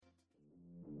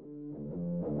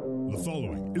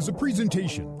is a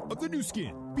presentation of the new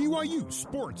skin, BYU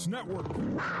Sports Network.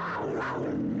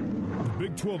 The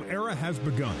Big 12 era has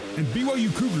begun, and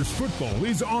BYU Cougars football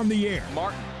is on the air.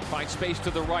 Martin finds space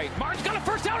to the right. Martin's got a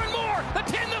first down and more. The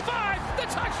 10, the 5, the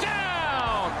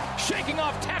touchdown. Shaking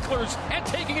off tacklers and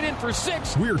taking it in for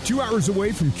 6. We are 2 hours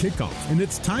away from kickoff, and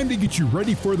it's time to get you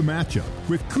ready for the matchup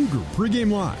with Cougar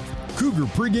Pregame Live. Cougar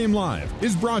Pregame Live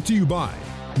is brought to you by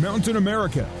Mountain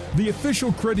America, the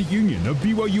official credit union of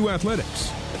BYU Athletics.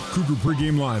 Cougar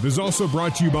Pregame Live is also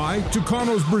brought to you by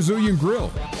Tucano's Brazilian Grill.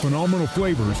 Phenomenal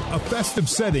flavors, a festive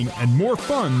setting, and more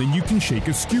fun than you can shake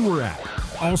a skewer at.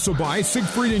 Also by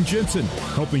Siegfried and Jensen,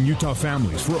 helping Utah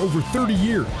families for over 30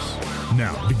 years.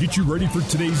 Now, to get you ready for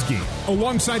today's game,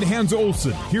 alongside Hans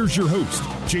Olsen, here's your host,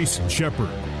 Jason Shepard.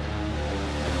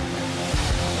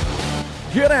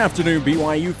 Good afternoon,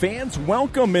 BYU fans.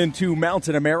 Welcome into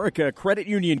Mountain America Credit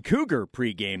Union Cougar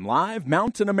Pregame Live.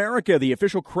 Mountain America, the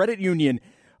official credit union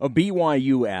of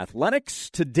BYU Athletics.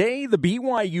 Today, the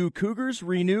BYU Cougars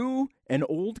renew an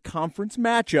old conference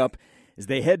matchup as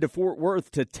they head to Fort Worth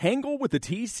to tangle with the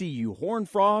TCU Horned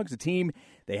Frogs, a team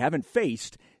they haven't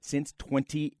faced since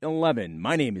 2011.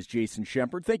 My name is Jason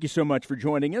Shepard. Thank you so much for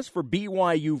joining us for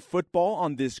BYU football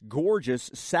on this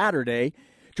gorgeous Saturday.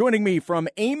 Joining me from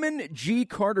Amon G.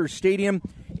 Carter Stadium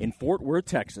in Fort Worth,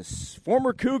 Texas.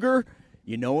 Former Cougar,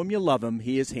 you know him, you love him.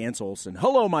 He is Hans Olsen.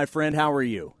 Hello, my friend. How are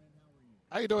you?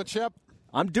 How you doing, Shep?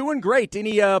 I'm doing great.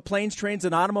 Any planes, trains,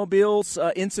 and automobiles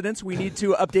incidents we need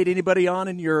to update anybody on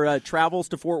in your travels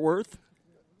to Fort Worth?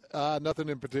 Nothing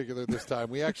in particular this time.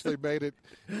 We actually made it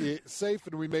safe,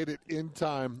 and we made it in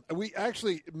time. We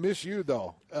actually miss you,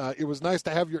 though. It was nice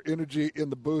to have your energy in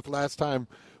the booth last time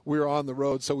we were on the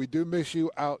road, so we do miss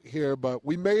you out here. But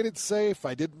we made it safe.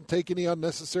 I didn't take any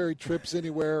unnecessary trips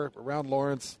anywhere around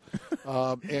Lawrence.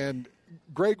 And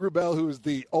Greg Rubel, who is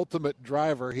the ultimate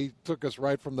driver, he took us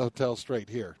right from the hotel straight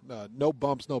here. No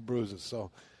bumps, no bruises.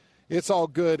 So it's all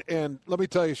good. And let me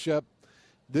tell you, Shep,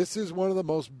 this is one of the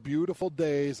most beautiful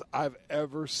days I've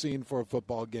ever seen for a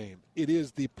football game. It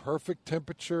is the perfect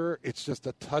temperature. It's just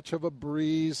a touch of a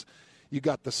breeze. You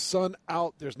got the sun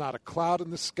out. There's not a cloud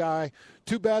in the sky.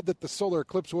 Too bad that the solar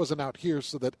eclipse wasn't out here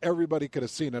so that everybody could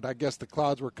have seen it. I guess the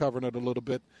clouds were covering it a little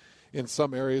bit in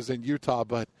some areas in Utah,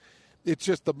 but it's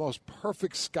just the most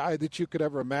perfect sky that you could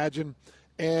ever imagine.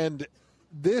 And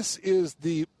this is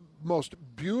the most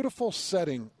beautiful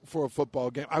setting for a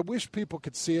football game. I wish people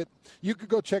could see it. You could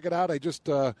go check it out. I just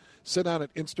sent out an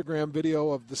Instagram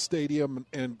video of the stadium,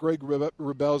 and Greg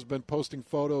Rubel's been posting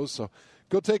photos. So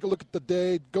go take a look at the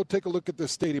day. Go take a look at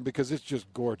this stadium because it's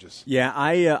just gorgeous. Yeah,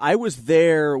 I was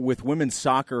there with women's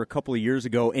soccer a couple of years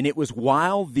ago, and it was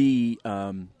while the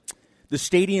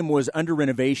stadium was under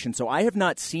renovation, so I have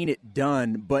not seen it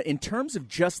done. But in terms of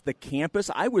just the campus,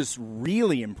 I was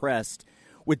really impressed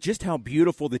with just how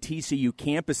beautiful the TCU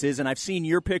campus is. And I've seen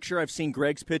your picture. I've seen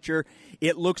Greg's picture.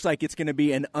 It looks like it's going to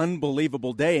be an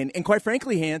unbelievable day. And quite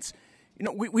frankly, Hans, you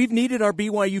know, we've needed our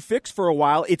BYU fix for a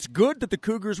while. It's good that the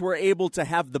Cougars were able to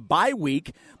have the bye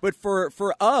week, but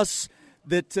for us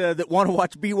that want to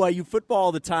watch BYU football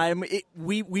all the time,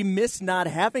 we miss not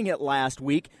having it last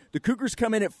week. The Cougars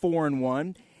come in at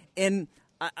 4-1, and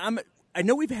I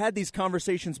know we've had these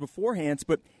conversations beforehand,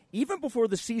 but even before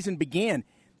the season began,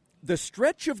 the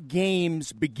stretch of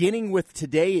games beginning with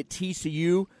today at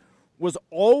TCU was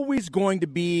always going to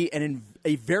be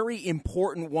a very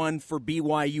important one for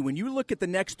BYU. When you look at the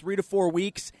next 3 to 4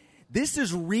 weeks, this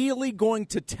is really going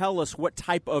to tell us what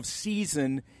type of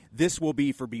season this will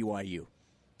be for BYU.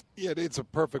 Yeah, it's a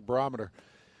perfect barometer.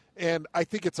 And I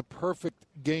think it's a perfect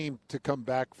game to come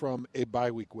back from a bye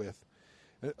week with.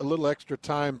 A little extra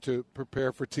time to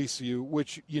prepare for TCU,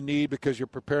 which you need because you're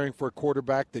preparing for a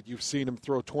quarterback that you've seen him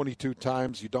throw 22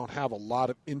 times. You don't have a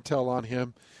lot of intel on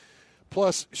him.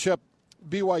 Plus, Shep,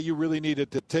 BYU really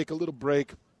needed to take a little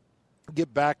break,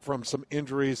 get back from some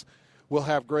injuries. We'll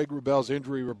have Greg Rubel's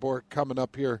injury report coming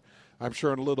up here, I'm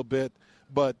sure, in a little bit.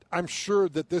 But I'm sure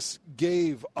that this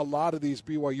gave a lot of these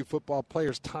BYU football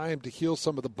players time to heal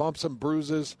some of the bumps and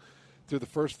bruises through the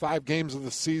first 5 games of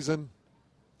the season.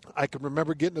 I can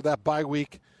remember getting to that bye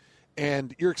week,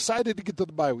 and you're excited to get to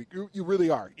the bye week. You really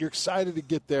are. You're excited to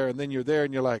get there, and then you're there,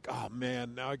 and you're like, oh,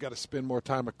 man, now I got to spend more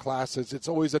time at classes. It's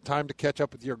always a time to catch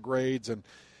up with your grades and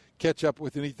catch up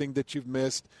with anything that you've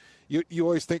missed. You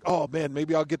always think, oh, man,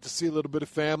 maybe I'll get to see a little bit of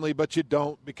family, but you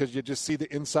don't because you just see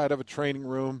the inside of a training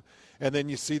room, and then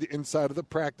you see the inside of the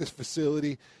practice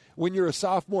facility. When you're a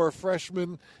sophomore or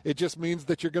freshman, it just means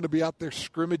that you're going to be out there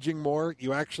scrimmaging more.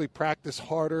 You actually practice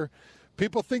harder.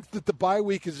 People think that the bye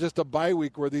week is just a bye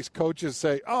week where these coaches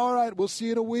say, all right, we'll see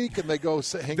you in a week, and they go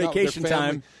hang out with their family. Vacation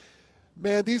time.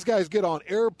 Man, these guys get on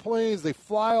airplanes. They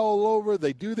fly all over.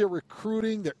 They do their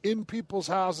recruiting. They're in people's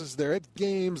houses. They're at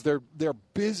games. They're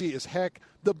busy as heck.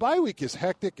 The bye week is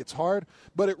hectic. It's hard,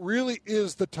 but it really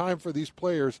is the time for these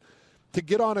players to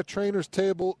get on a trainer's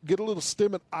table, get a little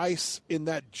stim and ice in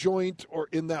that joint or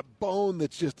in that bone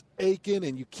that's just aching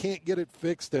and you can't get it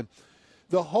fixed. And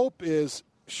the hope is,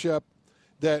 Shep,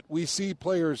 that we see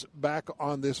players back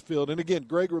on this field. And again,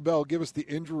 Greg Wrubell give us the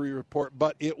injury report,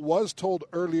 but it was told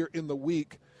earlier in the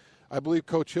week, I believe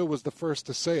Coach Hill was the first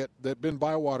to say it, that Ben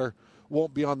Bywater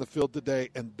won't be on the field today,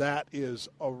 and that is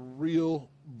a real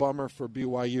bummer for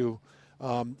BYU.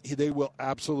 They will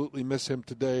absolutely miss him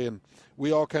today, and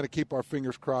we all kind of keep our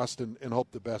fingers crossed and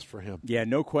hope the best for him. Yeah,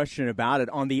 no question about it.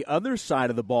 On the other side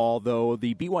of the ball, though,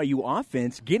 the BYU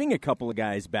offense getting a couple of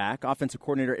guys back. Offensive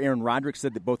coordinator Aaron Roderick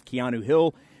said that both Keanu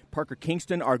Hill, Parker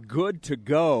Kingston are good to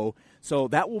go, so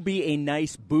that will be a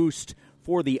nice boost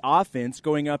for the offense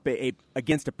going up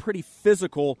against a pretty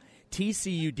physical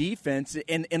TCU defense.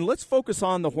 And let's focus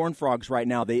on the Horned Frogs right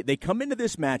now. They come into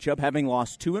this matchup having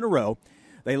lost 2 in a row.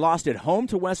 They lost at home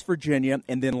to West Virginia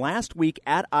and then last week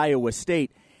at Iowa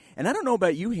State. And I don't know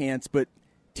about you, Hans, but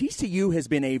TCU has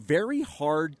been a very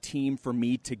hard team for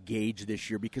me to gauge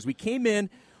this year because we came in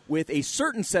with a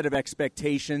certain set of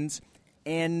expectations,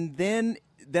 and then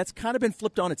that's kind of been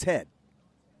flipped on its head.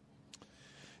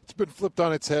 It's been flipped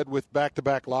on its head with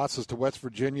back-to-back losses to West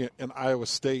Virginia and Iowa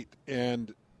State.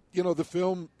 And, you know, the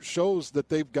film shows that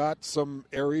they've got some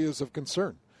areas of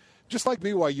concern. Just like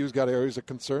BYU's got areas of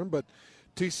concern, but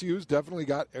TCU's definitely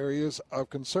got areas of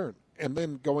concern. And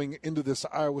then going into this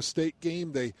Iowa State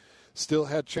game, they still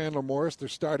had Chandler Morris, their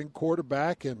starting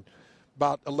quarterback, and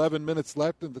about 11 minutes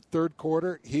left in the third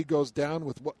quarter, he goes down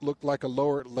with what looked like a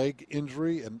lower leg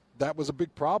injury, and that was a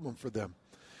big problem for them.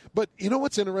 But you know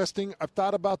what's interesting? I've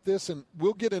thought about this, and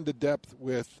we'll get into depth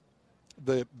with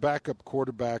the backup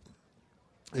quarterback.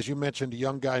 As you mentioned, a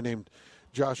young guy named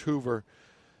Josh Hoover.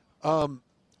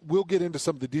 We'll get into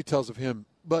some of the details of him.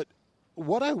 But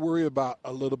what I worry about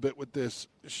a little bit with this,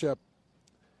 Shep,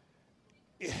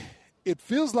 it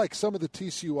feels like some of the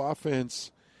TCU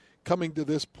offense coming to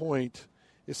this point,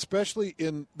 especially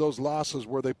in those losses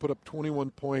where they put up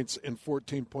 21 points and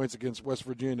 14 points against West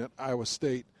Virginia and Iowa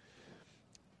State,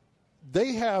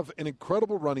 they have an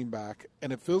incredible running back,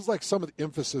 and it feels like some of the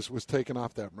emphasis was taken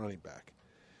off that running back.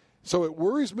 So it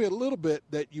worries me a little bit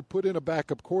that you put in a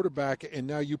backup quarterback and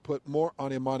now you put more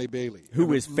on Imani Bailey.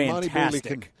 Who is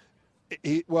fantastic.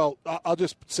 I'll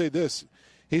just say this.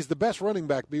 He's the best running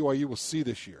back BYU will see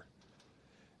this year.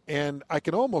 And I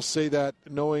can almost say that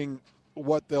knowing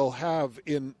what they'll have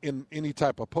in any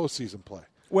type of postseason play.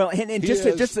 Well, and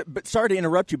but sorry to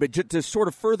interrupt you, but just to sort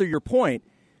of further your point,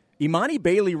 Imani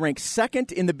Bailey ranks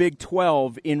second in the Big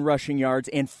 12 in rushing yards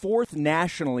and fourth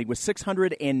nationally with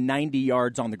 690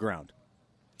 yards on the ground.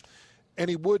 And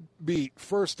he would be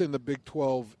first in the Big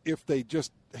 12 if they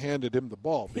just handed him the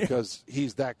ball because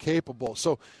he's that capable.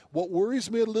 So what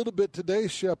worries me a little bit today,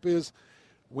 Shep, is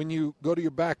when you go to your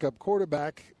backup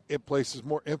quarterback, it places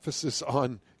more emphasis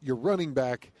on your running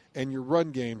back and your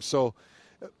run game. So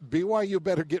BYU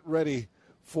better get ready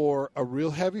for a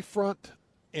real heavy front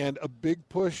and a big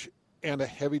push and a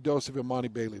heavy dose of Imani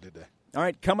Bailey today. All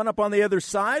right, coming up on the other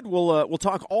side, we'll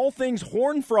talk all things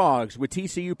Horned Frogs with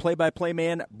TCU play-by-play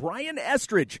man Brian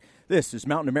Estridge. This is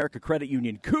Mountain America Credit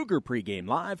Union Cougar Pregame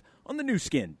live on the new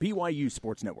skin, BYU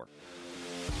Sports Network.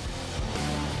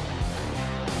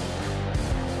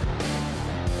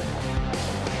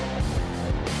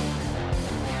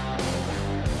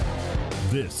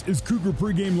 This is Cougar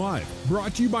Pregame Live,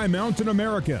 brought to you by Mountain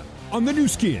America on the new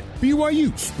skin,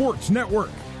 BYU Sports Network.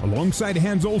 Alongside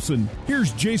Hans Olsen,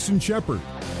 here's Jason Shepard.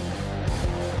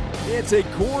 It's a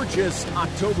gorgeous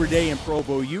October day in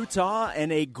Provo, Utah,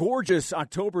 and a gorgeous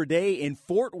October day in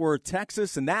Fort Worth,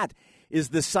 Texas, and that is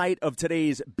the site of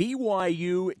today's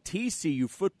BYU TCU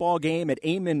football game at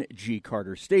Amon G.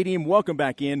 Carter Stadium. Welcome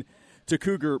back in to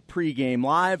Cougar Pregame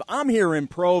Live. I'm here in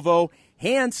Provo.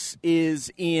 Hans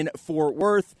is in Fort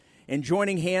Worth, and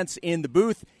joining Hans in the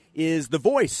booth is the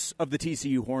voice of the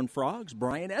TCU Horned Frogs,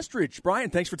 Brian Estridge. Brian,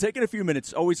 thanks for taking a few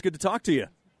minutes. Always good to talk to you.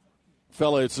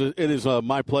 Fella, it is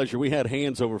my pleasure. We had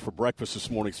Hans over for breakfast this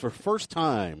morning. It's the first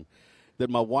time that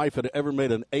my wife had ever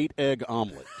made an 8-egg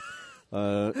omelet.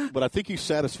 But I think he's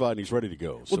satisfied and he's ready to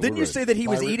go. Well, didn't you say that he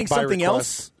was eating something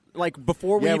else, like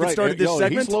before we even started this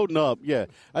segment? He's loading up, yeah.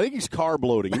 I think he's carb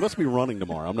loading. He must be running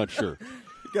tomorrow. I'm not sure.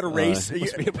 Got a race? Are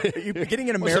you getting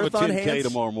in a marathon, Hans? 10K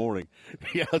tomorrow morning.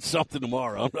 Yeah, it's something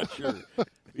tomorrow. I'm not sure.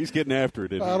 He's getting after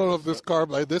it. I don't know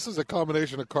if this is a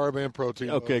combination of carb and protein.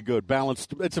 Okay, good.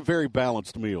 Balanced. It's a very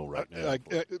balanced meal right now.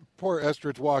 Poor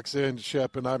Estridge walks in,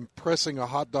 Shep, and I'm pressing a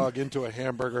hot dog into a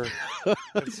hamburger.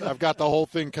 I've got the whole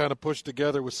thing kind of pushed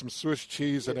together with some Swiss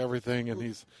cheese and everything, and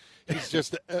he's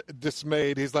just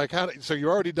dismayed. He's like, so you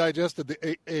already digested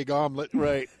the egg omelet,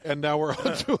 right? And now we're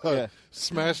on to a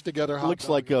smashed together hot dog. Looks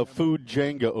like a food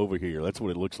Jenga over here. That's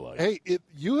what it looks like. Hey,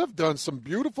 you have done some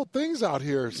beautiful things out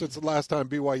here since the last time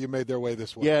BYU made their way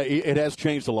this way. Yeah, it has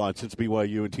changed a lot since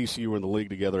BYU and TCU were in the league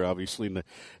together, obviously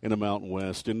in the Mountain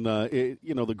West. And the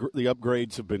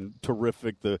upgrades have been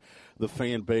terrific. The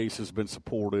fan base has been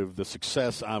supportive. The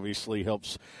success obviously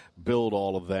helps build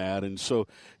all of that. And so,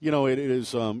 it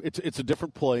is it's a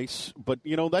different place, but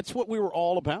that's what we were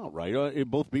all about, right?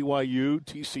 Both BYU,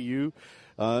 TCU,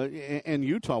 and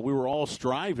Utah, we were all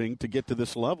striving to get to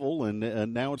this level,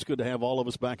 and now it's good to have all of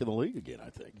us back in the league again, I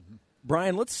think. Mm-hmm.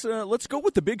 Brian, let's go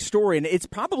with the big story, and it's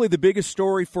probably the biggest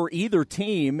story for either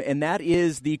team, and that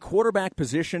is the quarterback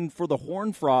position for the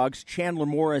Horned Frogs. Chandler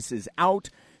Morris is out.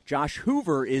 Josh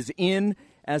Hoover is in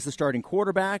as the starting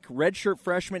quarterback, redshirt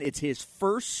freshman. It's his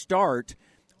first start.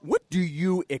 What do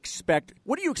you expect?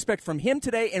 What do you expect from him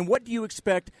today, and what do you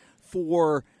expect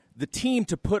for the team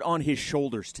to put on his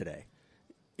shoulders today?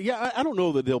 Yeah, I don't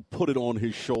know that they'll put it on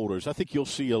his shoulders. I think you'll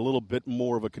see a little bit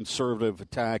more of a conservative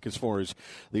attack as far as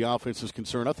the offense is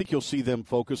concerned. I think you'll see them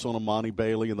focus on Amani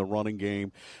Bailey in the running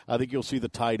game. I think you'll see the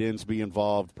tight ends be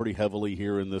involved pretty heavily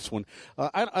here in this one.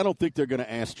 I don't think they're going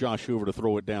to ask Josh Hoover to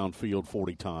throw it downfield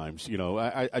 40 times.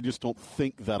 I just don't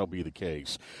think that'll be the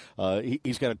case.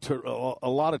 He's got a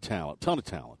lot of talent, ton of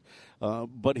talent.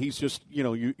 But he's just,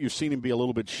 you've seen him be a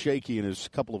little bit shaky in his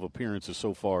couple of appearances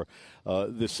so far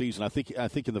this season. I think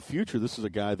in the future this is a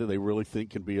guy that they really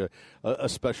think can be a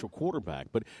special quarterback.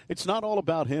 But it's not all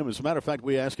about him. As a matter of fact,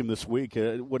 we asked him this week,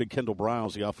 what did Kendall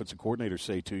Briles, the offensive coordinator,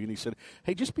 say to you? And he said,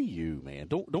 hey, just be you, man.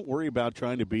 Don't worry about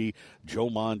trying to be Joe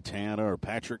Montana or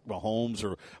Patrick Mahomes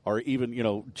or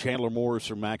even, Chandler Morris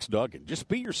or Max Duggan. Just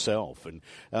be yourself. And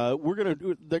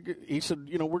he said,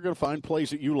 we're going to find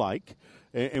plays that you like,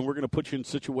 and we're going to put you in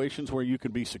situations where you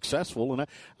can be successful. And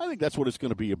I think that's what it's going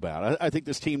to be about. I think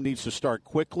this team needs to start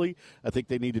quickly. I think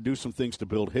they need to do some things to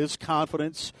build his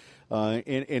confidence.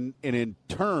 And in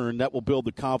turn, that will build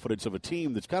the confidence of a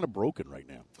team that's kind of broken right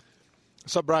now.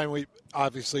 So, Brian, we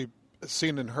obviously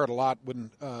seen and heard a lot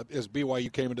when as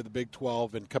BYU came into the Big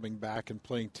 12 and coming back and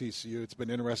playing TCU. It's been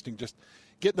interesting just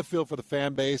getting the feel for the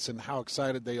fan base and how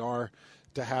excited they are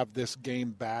to have this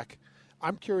game back.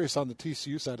 I'm curious on the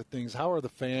TCU side of things, how are the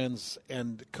fans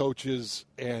and coaches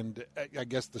and I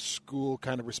guess the school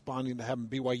kind of responding to having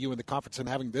BYU in the conference and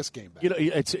having this game back?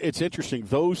 It's interesting.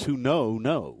 Those who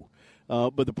know.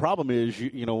 But the problem is,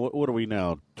 what are we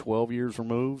now, 12 years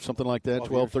removed, something like that,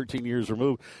 13 years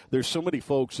removed. There's so many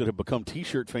folks that have become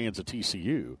T-shirt fans of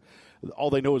TCU.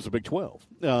 All they know is the Big 12.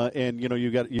 And,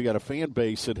 you got a fan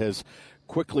base that has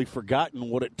quickly forgotten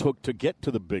what it took to get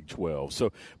to the Big 12.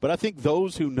 So, but I think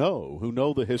those who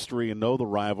know the history and know the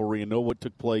rivalry and know what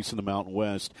took place in the Mountain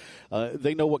West,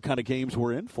 they know what kind of games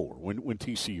we're in for when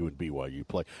TCU and BYU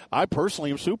play. I personally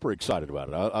am super excited about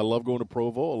it. I love going to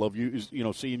Provo. I love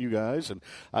seeing you guys, and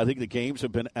I think the games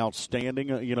have been outstanding.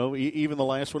 Even the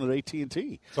last one at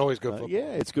AT&T. It's always good football.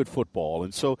 Yeah, it's good football,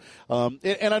 and so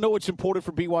and I know it's important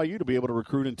for BYU to be able to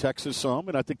recruit in Texas some,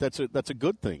 and I think that's a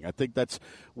good thing. I think that's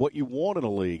what you want in a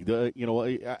league.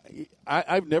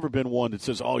 I've never been one that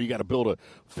says, "Oh, you got to build a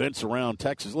fence around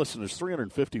Texas." Listen, there's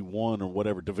 351 or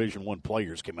whatever Division I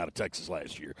players came out of Texas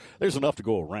last year. There's enough to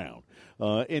go around,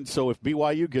 and so if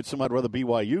BYU gets them, I'd rather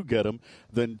BYU get them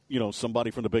than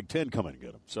somebody from the Big Ten come in and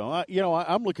get them. So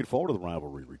I'm looking forward to the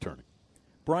rivalry returning.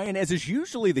 Brian, as is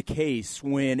usually the case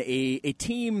when a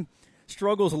team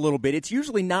struggles a little bit, it's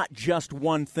usually not just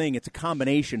one thing, it's a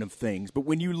combination of things. But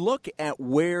when you look at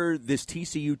where this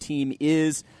TCU team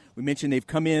is, we mentioned they've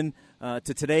come in to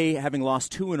today having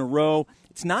lost 2 in a row.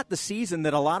 It's not the season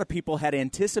that a lot of people had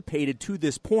anticipated to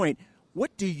this point.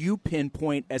 What do you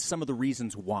pinpoint as some of the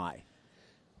reasons why?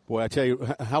 Boy, I tell you,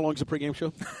 how long is the pregame show?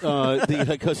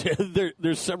 Because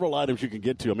there's several items you can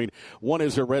get to. I mean, one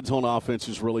is their red zone offense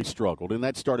has really struggled, and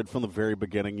that started from the very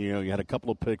beginning. You had a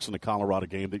couple of picks in the Colorado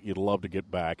game that you'd love to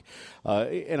get back,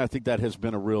 and I think that has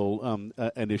been a real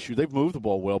an issue. They've moved the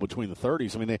ball well between the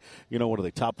 30s. I mean, what are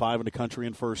they, top 5 in the country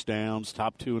in first downs,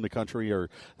 top 2 in the country, or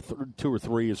 2 or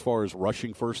 3 as far as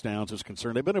rushing first downs is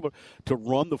concerned. They've been able to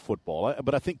run the football,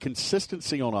 but I think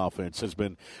consistency on offense has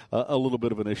been a little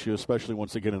bit of an issue, especially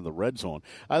once they get into in the red zone.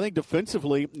 I think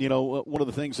defensively, one of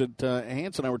the things that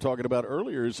Hans and I were talking about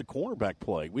earlier is the cornerback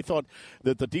play. We thought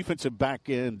that the defensive back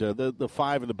end, the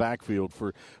five in the backfield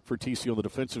for TCU on the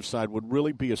defensive side would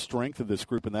really be a strength of this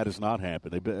group, and that has not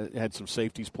happened. They've had some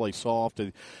safeties play soft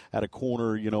at a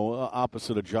corner,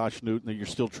 opposite of Josh Newton that you're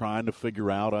still trying to figure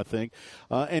out, I think.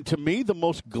 And to me, the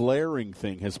most glaring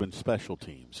thing has been special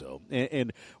teams, though.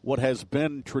 And what has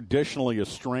been traditionally a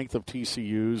strength of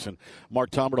TCU's, and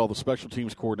Mark Tomberdahl, the special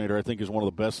teams coordinator, I think is one of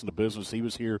the best in the business. He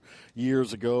was here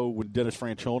years ago when Dennis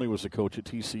Franchione was the coach at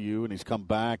TCU, and he's come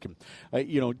back. And,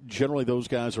 generally those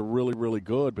guys are really, really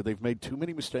good, but they've made too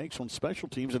many mistakes on special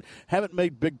teams and haven't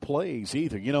made big plays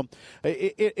either.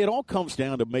 It all comes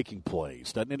down to making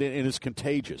plays, doesn't it? And it's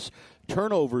contagious.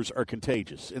 Turnovers are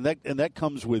contagious, and that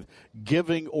comes with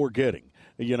giving or getting.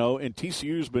 And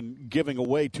TCU's been giving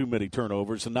away too many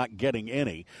turnovers and not getting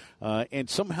any. And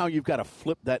somehow you've got to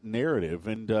flip that narrative.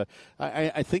 And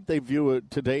I think they view it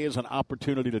today as an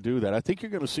opportunity to do that. I think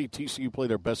you're going to see TCU play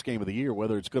their best game of the year.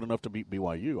 Whether it's good enough to beat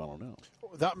BYU, I don't know.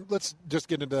 Let's just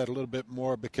get into that a little bit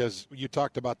more, because you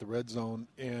talked about the red zone,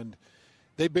 and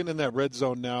they've been in that red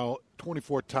zone now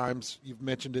 24 times. You've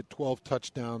mentioned it, 12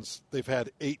 touchdowns. They've had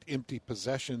 8 empty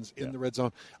possessions in the red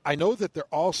zone. I know that they're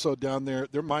also down there.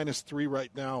 They're -3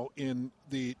 right now in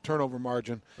the turnover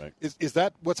margin. Right. Is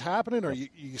that what's happening? Are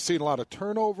you seeing a lot of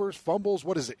turnovers, fumbles?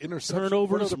 What is it, interceptions?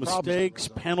 Turnovers, mistakes,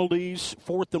 penalties,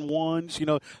 4th and 1s.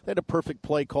 They had a perfect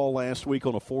play call last week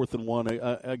on a 4th and 1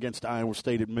 against Iowa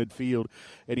State at midfield,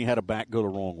 and he had a back go the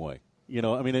wrong way.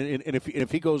 And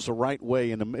if he goes the right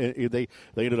way, and they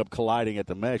ended up colliding at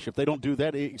the mesh. If they don't do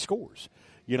that, he scores.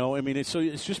 So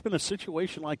it's just been a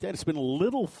situation like that. It's been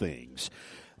little things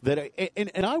that,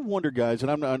 and I wonder, guys, and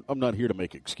I'm not here to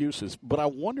make excuses, but I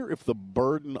wonder if the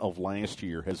burden of last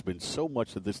year has been so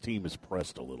much that this team is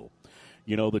pressed a little.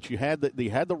 That you had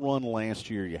the run last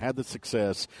year, you had the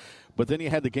success, but then you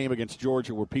had the game against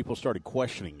Georgia where people started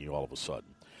questioning you all of a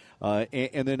sudden.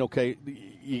 And then, okay,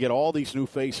 you get all these new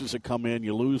faces that come in.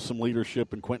 You lose some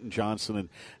leadership in Quentin Johnson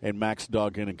and Max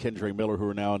Duggan and Kendre Miller, who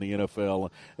are now in the NFL.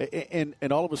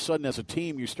 And all of a sudden, as a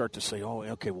team, you start to say, oh,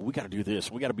 okay, well, we got to do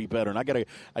this. We got to be better. And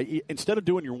instead of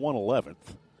doing your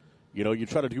 111th, you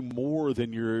try to do more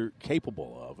than you're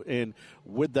capable of. And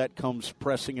with that comes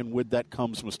pressing, and with that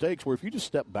comes mistakes, where if you just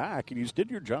step back and you just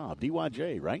did your job,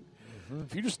 DYJ, right? Mm-hmm.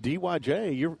 If you just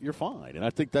DYJ, you're fine. And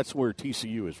I think that's where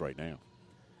TCU is right now.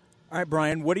 All right,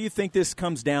 Brian, what do you think this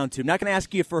comes down to? I'm not going to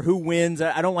ask you for who wins.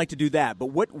 I don't like to do that. But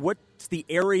what's the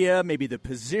area, maybe the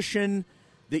position,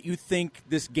 that you think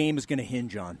this game is going to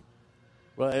hinge on?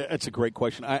 Well, that's a great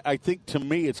question. I think, to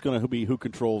me, it's going to be who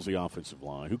controls the offensive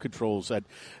line, who controls that.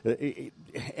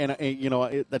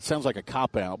 That sounds like a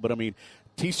cop-out, but,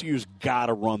 TCU's got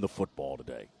to run the football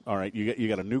today. All right, you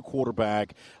got a new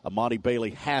quarterback. Amani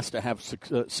Bailey has to have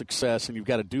success, and you've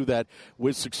got to do that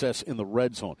with success in the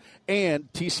red zone.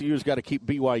 And TCU's got to keep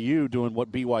BYU doing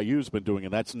what BYU's been doing,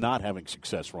 and that's not having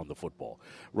success running the football,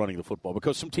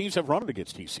 because some teams have run it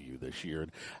against TCU this year.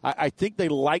 And I think they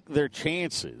like their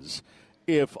chances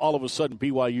if all of a sudden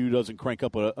BYU doesn't crank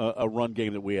up a run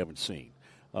game that we haven't seen.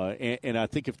 And I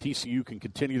think if TCU can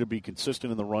continue to be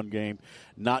consistent in the run game,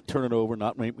 not turn it over,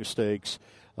 not make mistakes,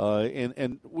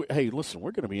 hey, listen,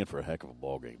 we're going to be in for a heck of a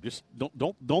ball game. Just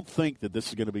don't think that this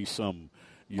is going to be some.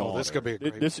 This is going to be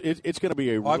a great. It's going to be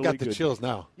a. Really I've got the good chills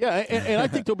now. Yeah, and I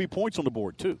think there'll be points on the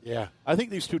board too. Yeah, I think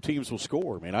these two teams will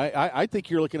score. Man, I think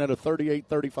you're looking at a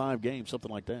 38-35 game, something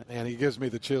like that. Man, he gives me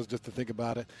the chills just to think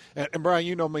about it. And Brian,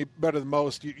 you know me better than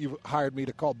most. You hired me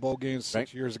to call bowl games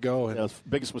 6 years ago. And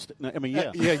biggest mistake.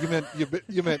 Yeah,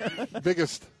 you meant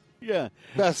biggest. Yeah.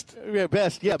 Best. Yeah,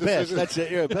 best. Yeah, best. That's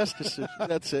it. Yeah, best decision.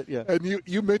 That's it. Yeah. And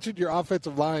you mentioned your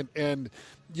offensive line, and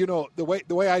the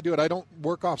way I do it, I don't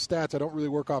work off stats. I don't really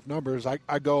work off numbers. I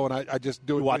go and I just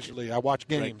do it visually. I watch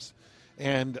games,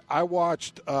 and I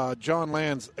watched John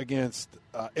Lands against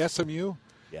SMU.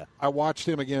 Yeah. I watched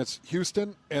him against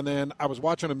Houston, and then I was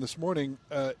watching him this morning.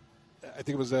 I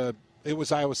think it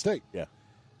was Iowa State. Yeah.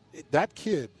 That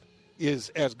kid is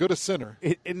as good a center.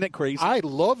 Isn't that crazy? I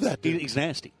love that dude. He's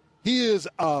nasty. He is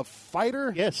a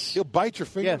fighter. Yes. He'll bite your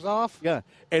fingers off. Yeah.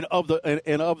 And of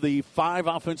the 5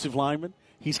 offensive linemen,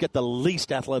 he's got the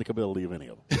least athletic ability of any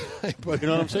of them. But you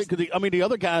know what I'm saying? Because the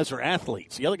other guys are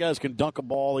athletes. The other guys can dunk a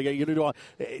ball.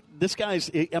 This guy's.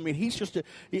 He's just.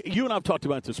 You and I've talked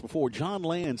about this before. John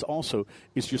Lands also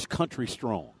is just country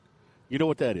strong. You know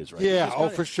what that is, right? Yeah,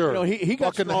 for sure. You know, he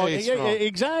got Bucking the strong. hay strong.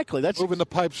 Exactly. That's moving the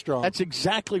pipe strong. That's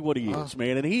exactly what he is,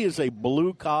 man. And he is a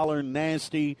blue-collar,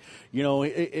 nasty, you know,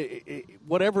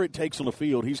 whatever it takes on the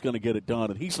field, he's going to get it done,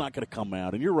 and he's not going to come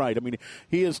out. And you're right. I mean,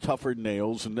 he is tougher than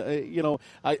nails. And, you know,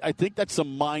 I think that's the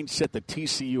mindset that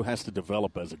TCU has to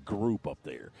develop as a group up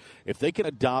there. If they can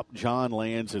adopt John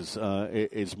Lanz's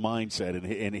mindset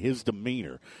and his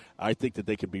demeanor, I think that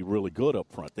they could be really good up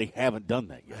front. They haven't done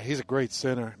that yet. He's a great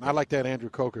center. And I like that Andrew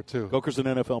Coker, too. Coker's an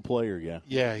NFL player, yeah.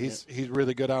 Yeah, he's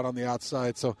really good out on the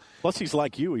outside. So plus, he's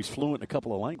like you. He's fluent in a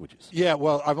couple of languages. Yeah,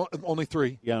 well, I've only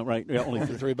 3. Yeah, right. Yeah, only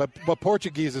 3. But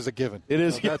Portuguese is a given. It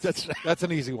is. So yeah, that's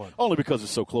an easy one. Only because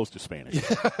it's so close to Spanish.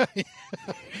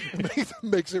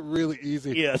 makes it really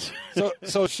easy. Yes.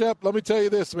 So Shep, let me tell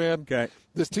you this, man. Okay.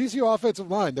 This TCU offensive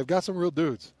line, they've got some real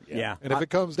dudes. Yeah. And if it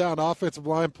comes down to offensive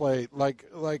line play, like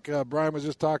Brian was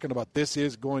just talking about, this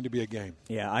is going to be a game.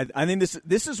 Yeah, I think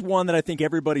this is one that I think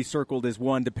everybody circled as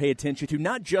one to pay attention to,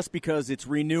 not just because it's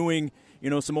renewing, you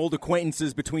know, some old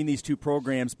acquaintances between these two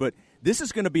programs, but this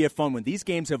is going to be a fun one. These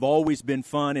games have always been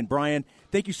fun. And, Brian,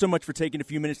 thank you so much for taking a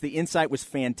few minutes. The insight was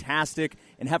fantastic,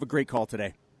 and have a great call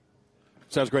today.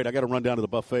 Sounds great. I got to run down to the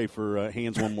buffet for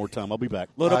hands one more time. I'll be back.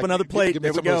 Load up another plate. Give me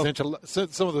there we go.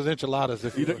 some of those enchiladas.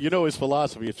 If you know his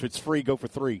philosophy. If it's free, go for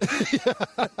 3.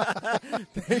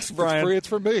 Thanks, Brian. It's free, it's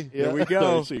for me. Yeah. There we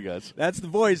go. See you guys. That's the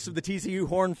voice of the TCU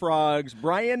Horned Frogs,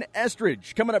 Brian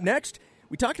Estridge. Coming up next,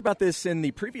 we talked about this in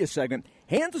the previous segment.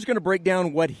 Hans is going to break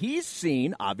down what he's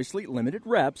seen, obviously limited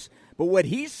reps, but what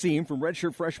he's seen from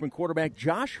redshirt freshman quarterback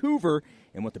Josh Hoover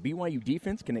and what the BYU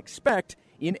defense can expect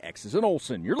in X's and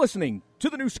Olsen. You're listening to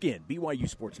the New Skin, BYU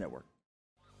Sports Network.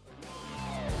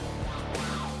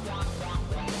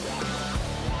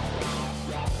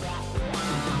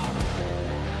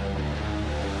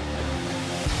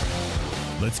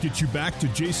 Let's get you back to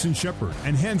Jason Shepard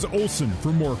and Hans Olsen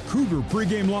for more Cougar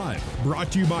Pregame Live,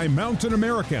 brought to you by Mountain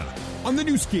America on the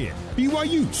New Skin,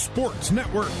 BYU Sports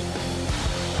Network.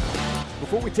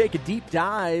 Before we take a deep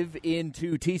dive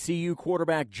into TCU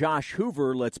quarterback Josh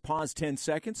Hoover, let's pause 10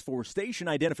 seconds for station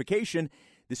identification.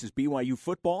 This is BYU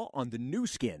football on the New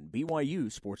Skin,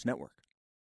 BYU Sports Network.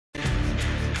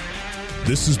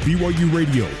 This is BYU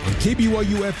Radio on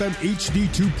KBYU FM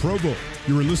HD2 Provo.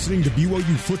 You are listening to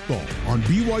BYU football on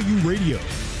BYU Radio.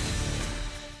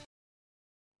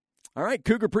 All right,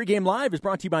 Cougar Pregame Live is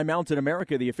brought to you by Mountain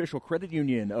America, the official credit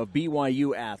union of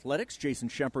BYU Athletics. Jason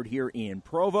Shepard here in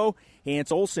Provo. Hans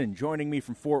Olsen joining me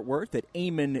from Fort Worth at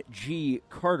Amon G.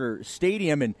 Carter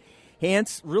Stadium. And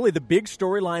Hans, really the big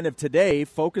storyline of today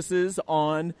focuses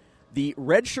on the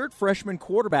redshirt freshman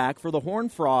quarterback for the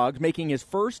Horned Frogs making his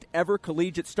first ever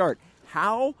collegiate start.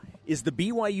 How is the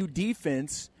BYU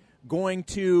defense going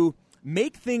to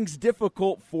make things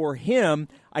difficult for him?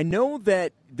 I know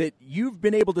that you've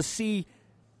been able to see,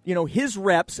 you know, his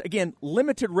reps, again,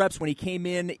 limited reps when he came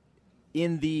in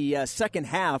the second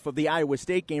half of the Iowa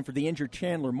State game for the injured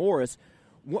Chandler Morris.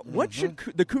 What should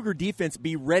the Cougar defense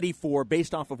be ready for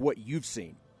based off of what you've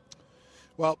seen?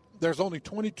 Well, there's only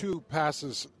 22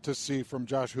 passes to see from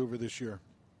Josh Hoover this year.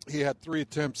 He had 3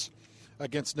 attempts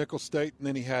against Nicholls State, and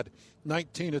then he had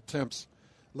 19 attempts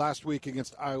last week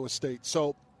against Iowa State.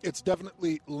 So it's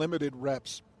definitely limited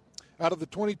reps. Out of the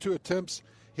 22 attempts,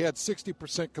 he had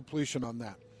 60% completion on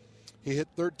that. He hit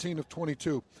 13 of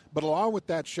 22. But along with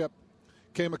that, Shep,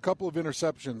 came a couple of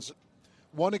interceptions.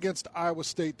 One against Iowa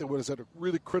State that was at a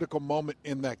really critical moment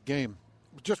in that game.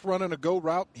 Just running a go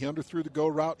route, he underthrew the go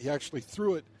route. He actually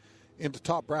threw it into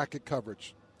top bracket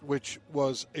coverage, which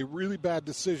was a really bad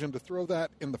decision to throw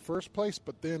that in the first place,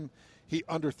 but then he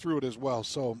underthrew it as well.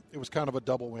 So it was kind of a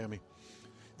double whammy.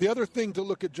 The other thing to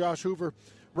look at Josh Hoover,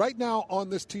 right now on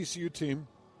this TCU team,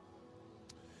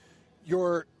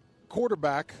 your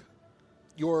quarterback,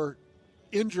 your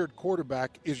injured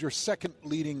quarterback, is your second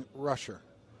leading rusher.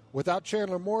 Without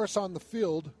Chandler Morris on the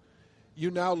field, you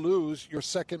now lose your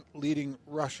second leading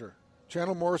rusher.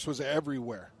 Chandler Morris was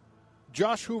everywhere.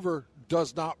 Josh Hoover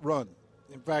does not run.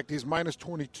 In fact, he's minus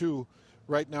 22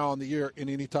 right now on the year in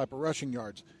any type of rushing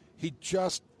yards. He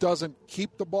just doesn't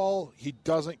keep the ball. He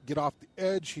doesn't get off the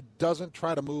edge. He doesn't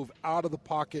try to move out of the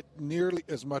pocket nearly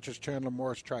as much as Chandler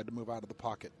Morris tried to move out of the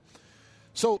pocket.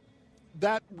 So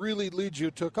that really leads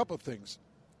you to a couple of things.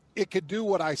 It could do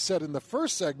what I said in the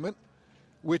first segment,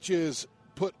 which is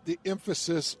put the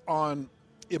emphasis on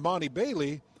Imani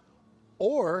Bailey,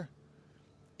 or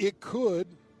it could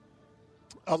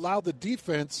allow the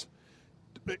defense,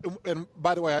 and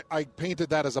by the way, I painted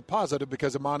that as a positive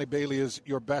because Imani Bailey is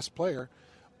your best player,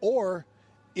 or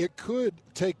it could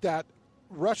take that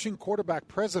rushing quarterback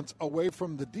presence away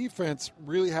from the defense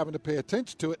really having to pay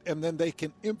attention to it, and then they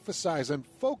can emphasize and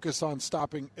focus on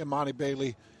stopping Imani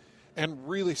Bailey and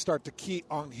really start to key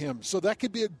on him. So that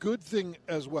could be a good thing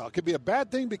as well. It could be a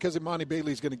bad thing because Imani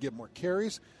Bailey is going to get more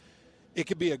carries. It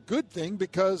could be a good thing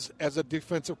because as a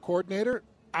defensive coordinator,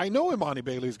 I know Imani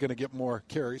Bailey is going to get more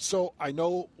carries, so I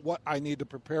know what I need to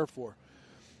prepare for.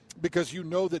 Because you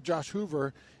know that Josh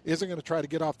Hoover isn't going to try to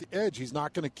get off the edge. He's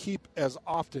not going to keep as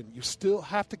often. You still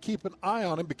have to keep an eye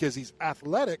on him because he's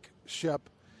athletic, Shep.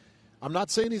 I'm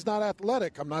not saying he's not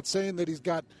athletic. I'm not saying that he's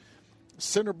got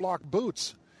cinder block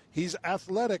boots. He's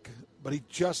athletic, but he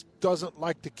just doesn't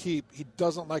like to keep. He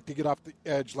doesn't like to get off the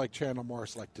edge like Chandler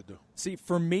Morris liked to do. See,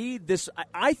 for me,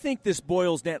 I think this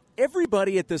boils down.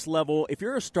 Everybody at this level, if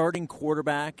you're a starting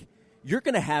quarterback, you're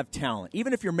going to have talent.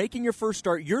 Even if you're making your first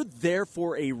start, you're there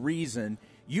for a reason.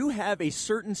 You have a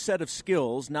certain set of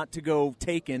skills, not to go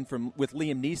taken with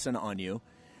Liam Neeson on you,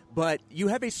 but you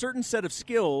have a certain set of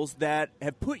skills that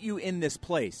have put you in this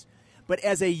place. But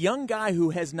as a young guy who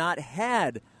has not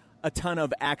had a ton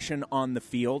of action on the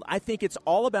field, I think it's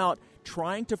all about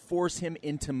trying to force him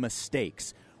into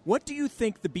mistakes. What do you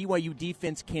think the BYU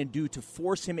defense can do to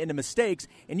force him into mistakes?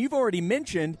 And you've already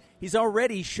mentioned he's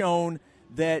already shown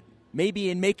that maybe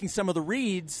in making some of the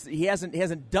reads, he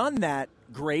hasn't done that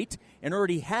great and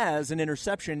already has an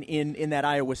interception in that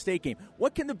Iowa State game.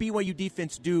 What can the BYU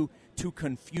defense do to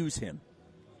confuse him?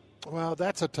 Well,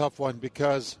 that's a tough one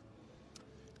because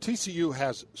TCU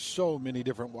has so many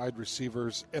different wide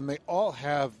receivers, and they all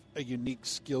have a unique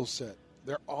skill set.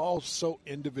 They're all so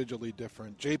individually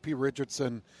different. J.P.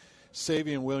 Richardson,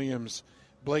 Savion Williams,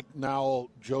 Blake Nowell,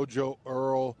 JoJo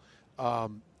Earl,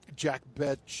 Jack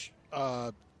Betch,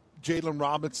 Jalen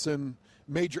Robinson,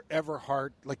 Major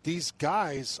Everhart. Like, these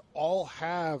guys all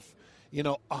have,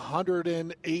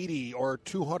 180 or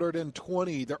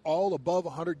 220. They're all above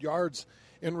 100 yards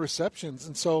in receptions.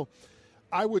 And so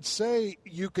I would say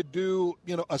you could do,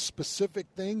 a specific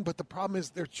thing, but the problem is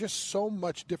there's just so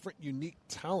much different unique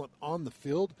talent on the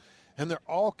field, and they're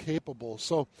all capable.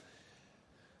 So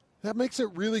that makes it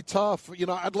really tough.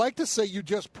 I'd like to say you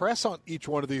just press on each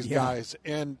one of these guys,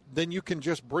 and then you can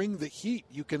just bring the heat.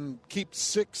 You can keep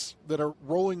 6 that are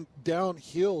rolling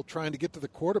downhill trying to get to the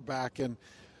quarterback, and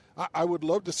I would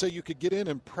love to say you could get in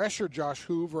and pressure Josh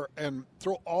Hoover and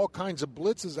throw all kinds of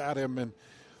blitzes at him.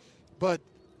 But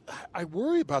I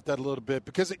worry about that a little bit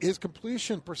because his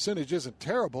completion percentage isn't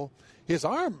terrible. His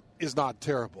arm is not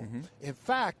terrible. Mm-hmm. In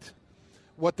fact,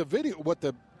 what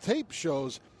the tape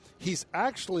shows, he's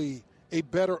actually a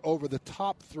better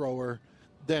over-the-top thrower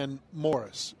than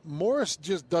Morris. Morris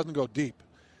just doesn't go deep.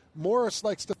 Morris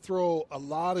likes to throw a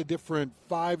lot of different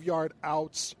 5-yard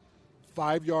outs,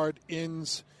 5-yard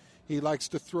ins. He likes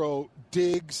to throw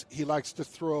digs. He likes to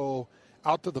throw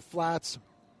out to the flats.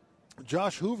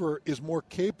 Josh Hoover is more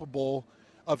capable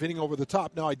of hitting over the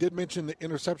top. Now, I did mention the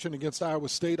interception against Iowa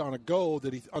State on a go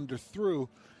that he underthrew,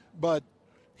 but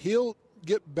he'll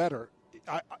get better.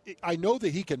 I know that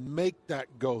he can make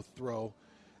that go throw,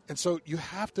 and so you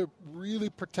have to really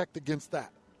protect against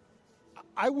that.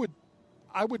 I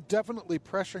would definitely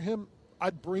pressure him.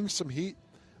 I'd bring some heat,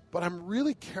 but I'm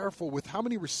really careful with how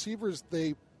many receivers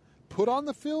they put on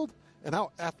the field and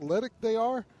how athletic they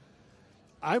are.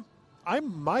 I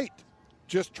might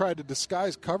just try to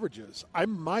disguise coverages. I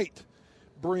might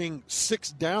bring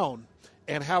 6 down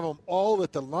and have them all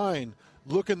at the line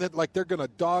looking like they're going to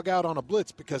dog out on a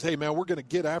blitz because, hey, man, we're going to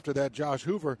get after that Josh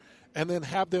Hoover, and then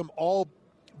have them all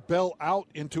bail out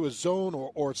into a zone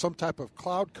or some type of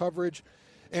cloud coverage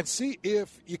and see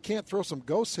if you can't throw some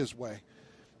ghosts his way.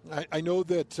 I know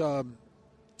that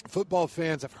football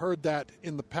fans have heard that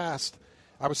in the past.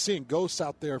 I was seeing ghosts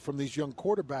out there from these young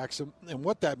quarterbacks, and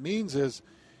what that means is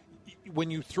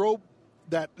when you throw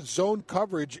that zone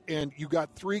coverage and you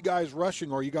got 3 guys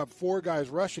rushing or you got 4 guys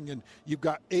rushing and you've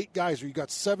got 8 guys or you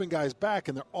got 7 guys back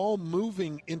and they're all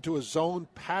moving into a zone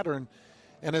pattern,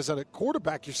 and as a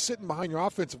quarterback you're sitting behind your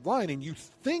offensive line and you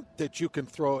think that you can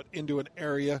throw it into an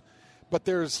area, but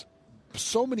there's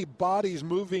so many bodies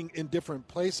moving in different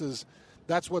places.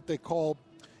 That's what they call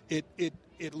it.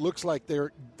 It looks like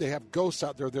they have ghosts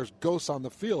out there. There's ghosts on the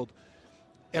field.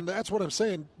 And that's what I'm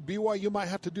saying. BYU might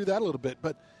have to do that a little bit.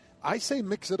 But I say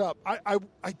mix it up. I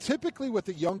typically, with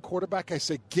a young quarterback, I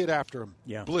say get after him.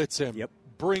 Yeah. Blitz him. Yep.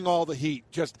 Bring all the heat.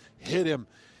 Just hit him.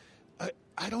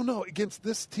 I don't know. Against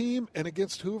this team and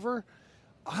against Hoover,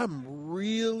 I'm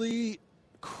really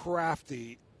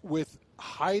crafty with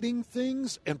hiding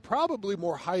things and probably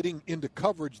more hiding into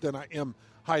coverage than I am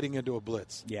hiding into a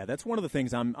blitz. Yeah, that's one of the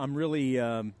things I'm really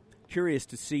Curious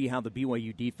to see how the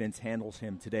BYU defense handles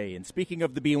him today. And speaking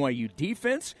of the BYU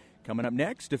defense, coming up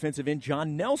next, defensive end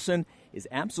John Nelson is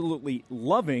absolutely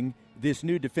loving this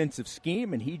new defensive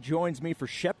scheme, and he joins me for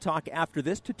Shep Talk after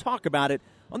this to talk about it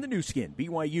on the new skin,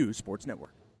 BYU Sports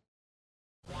Network.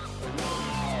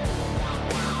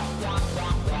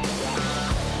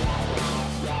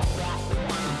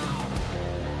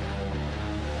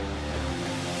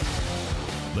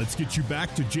 Let's get you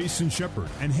back to Jason Shepard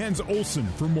and Hans Olsen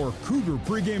for more Cougar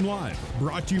Pregame Live,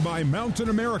 brought to you by Mountain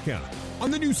America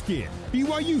on the new skin,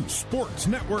 BYU Sports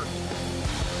Network.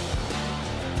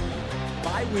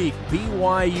 Bye-week,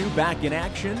 BYU back in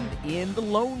action in the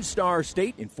Lone Star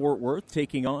State in Fort Worth,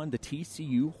 taking on the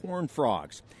TCU Horned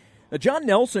Frogs. Now, John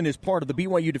Nelson is part of the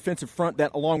BYU defensive front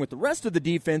that, along with the rest of the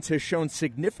defense, has shown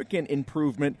significant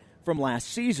improvement from last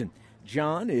season.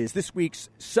 John is this week's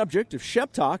subject of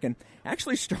Shep Talk, and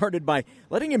actually started by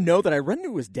letting him know that I run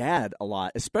into his dad a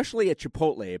lot, especially at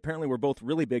Chipotle. Apparently we're both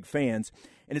really big fans,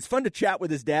 and it's fun to chat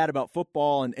with his dad about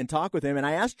football and talk with him. And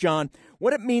I asked John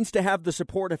what it means to have the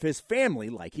support of his family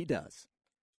like he does.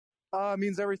 It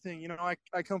means everything. You know,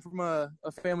 I come from a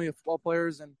family of football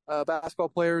players and basketball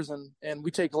players, and we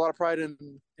take a lot of pride in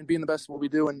being the best at what we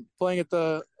do. And playing at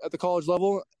the college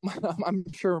level, I'm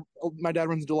sure my dad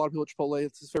runs into a lot of people at Chipotle.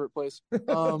 It's his favorite place.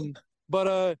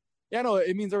 Yeah, no,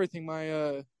 it means everything.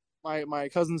 My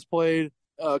cousins played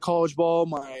college ball.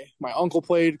 My uncle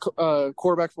played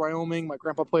quarterback for Wyoming. My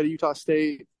grandpa played at Utah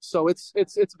State. So it's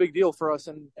a big deal for us.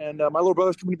 And my little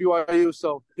brother's coming to BYU.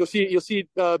 So you'll see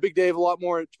Big Dave a lot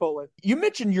more at Chipotle. You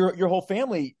mentioned your whole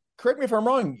family. Correct me if I'm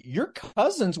wrong. You're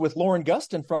cousins with Lauren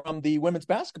Gustin from the women's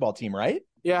basketball team, right?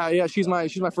 Yeah. She's my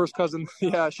first cousin.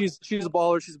 Yeah, she's a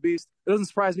baller. She's a beast. It doesn't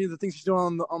surprise me the things she's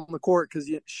doing on the court because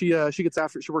she gets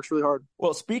after it. She works really hard.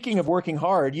 Well, speaking of working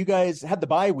hard, you guys had the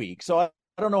bye week, so I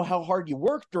don't know how hard you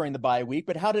worked during the bye week,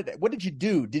 but what did you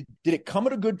do? Did it come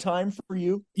at a good time for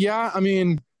you? Yeah, I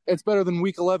mean, it's better than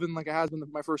week 11 like it has been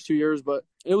my first 2 years, but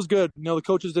it was good. You know, the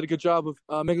coaches did a good job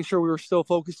of making sure we were still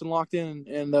focused and locked in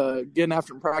and getting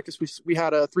after it in practice. We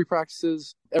had 3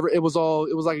 practices. It was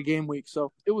like a game week,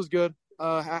 so it was good.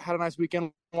 I had a nice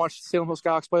weekend. Watched Salem Hill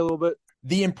Skyhawks play a little bit.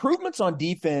 The improvements on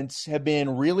defense have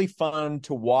been really fun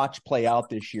to watch play out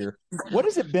this year. What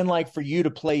has it been like for you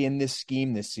to play in this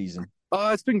scheme this season?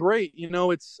 It's been great. You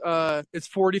know, it's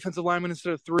 4 defensive linemen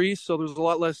instead of 3, so there's a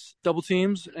lot less double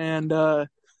teams and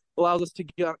allows us to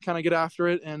kind of get after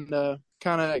it and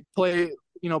kind of play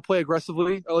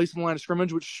aggressively, at least in the line of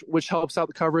scrimmage, which helps out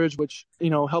the coverage, which,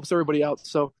 helps everybody out.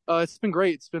 So it's been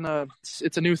great.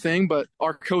 It's a new thing, but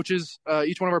our coaches,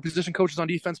 each one of our position coaches on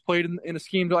defense played in a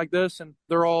scheme like this, and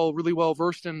they're all really well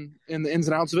versed in the ins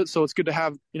and outs of it. So it's good to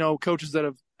have, coaches that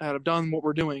have done what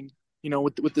we're doing,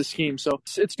 with this scheme. So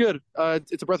it's good.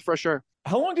 It's a breath of fresh air.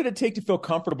 How long did it take to feel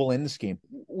comfortable in the scheme?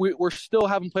 We're still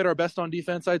haven't played our best on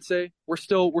defense, I'd say. We're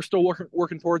still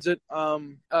working towards it.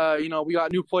 We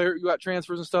got new players, we got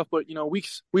transfers and stuff, but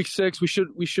week 6 we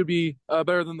should be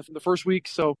better than the first week.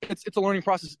 So it's a learning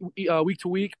process week to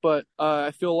week, but I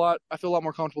feel a lot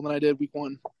more comfortable than I did week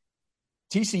 1.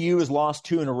 TCU has lost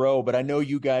 2 in a row, but I know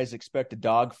you guys expect a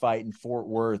dogfight in Fort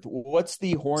Worth. What's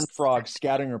the Horned Frogs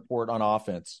scouting report on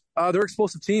offense? They're an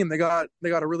explosive team. They got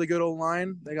a really good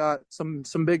O-line. They got some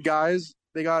big guys.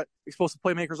 They got explosive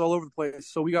playmakers all over the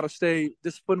place. So we got to stay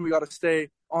disciplined. We got to stay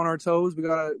on our toes. We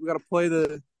got to play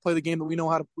the game that we know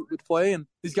how to play. And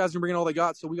these guys are bringing all they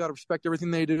got, so we got to respect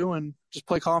everything they do and just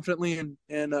play confidently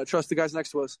and trust the guys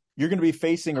next to us. You're going to be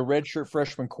facing a redshirt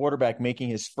freshman quarterback making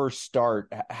his first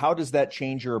start. How does that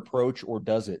change your approach, or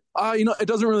does it? It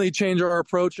doesn't really change our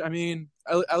approach. I mean,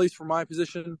 at least for my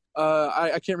position,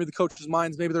 I can't read the coaches'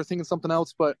 minds. Maybe they're thinking something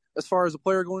else. But as far as a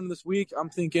player going into this week,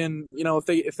 I'm thinking,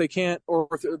 if they can't, or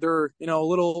if they're a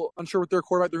little unsure with their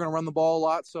quarterback, they're going to run the ball a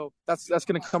lot. So that's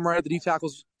going to come right at the D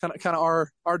tackles, kind of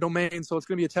our domain. So it's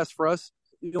going to be a test for us.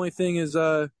 The only thing is,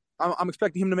 I'm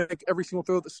expecting him to make every single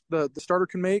throw the starter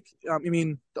can make.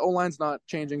 The O-line's not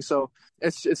changing, so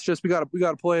it's just we got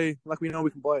to play like we know we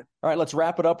can play. All right, let's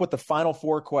wrap it up with the final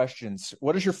 4 questions.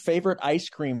 What is your favorite ice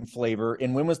cream flavor,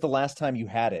 and when was the last time you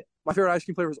had it? My favorite ice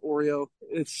cream flavor is Oreo.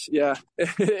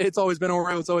 It's always been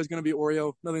Oreo. It's always going to be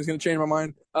Oreo. Nothing's going to change my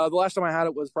mind. The last time I had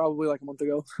it was probably like a month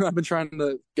ago. I've been trying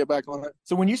to get back on it.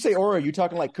 So when you say Oreo, you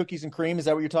talking like cookies and cream? Is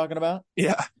that what you're talking about?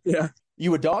 Yeah.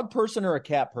 You a dog person or a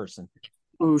cat person?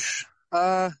 Oosh.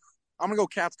 I'm going to go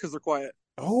cats because they're quiet.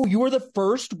 Oh, you were the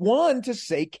first one to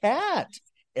say cat.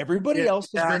 Everybody else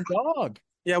has been dog.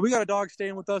 Yeah, we got a dog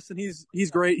staying with us, and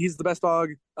he's great. He's the best dog.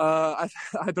 I've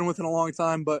been with him a long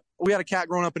time, but we had a cat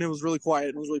growing up, and it was really quiet.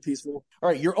 It was really peaceful. All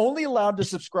right, you're only allowed to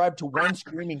subscribe to one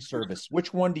streaming service.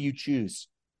 Which one do you choose?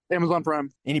 Amazon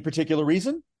Prime. Any particular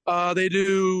reason? They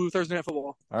do Thursday Night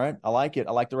Football. All right. I like it.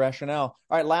 I like the rationale.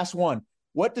 All right. Last one.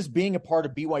 What does being a part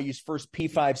of BYU's first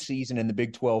P5 season in the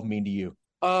Big 12 mean to you?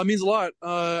 It means a lot.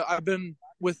 I've been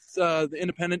with the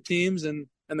independent teams and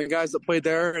the guys that played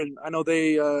there, and I know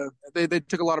they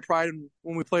took a lot of pride in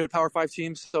when we played a Power 5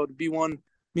 team, so to be one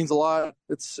means a lot.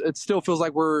 It still feels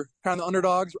like we're kind of the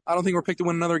underdogs. I don't think we're picked to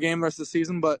win another game the rest of the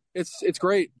season, but it's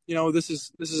great. This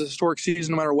is a historic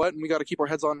season no matter what, and we got to keep our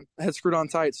heads screwed on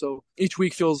tight. So each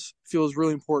week feels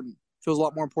really important. Feels a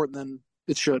lot more important than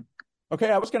it should. Okay,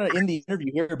 I was going to end the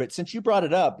interview here, but since you brought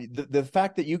it up, the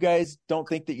fact that you guys don't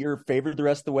think that you're favored the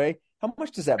rest of the way, how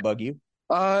much does that bug you?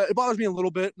 It bothers me a little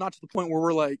bit, not to the point where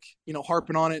we're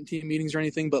harping on it in team meetings or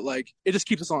anything, but it just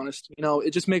keeps us honest.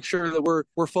 It just makes sure that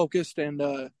we're focused, and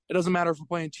it doesn't matter if we're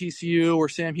playing TCU or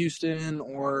Sam Houston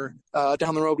or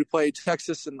down the road we play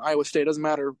Texas and Iowa State. It doesn't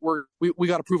matter. We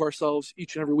got to prove ourselves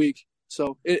each and every week.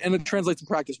 So it translates in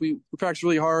practice. We practice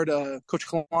really hard. Coach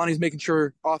Kalani's making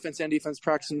sure offense and defense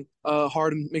practicing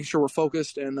hard and making sure we're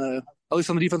focused. And at least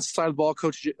on the defensive side of the ball,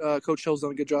 Coach Hill's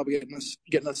done a good job of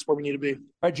getting us where we need to be. All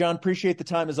right, John, appreciate the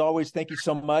time as always. Thank you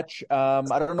so much. I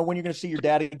don't know when you're going to see your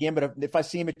dad again, but if I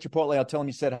see him at Chipotle, I'll tell him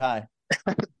you said hi.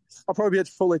 I'll probably be at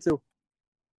Chipotle too.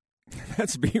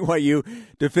 That's BYU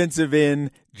defensive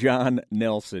end John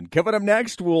Nelson. Coming up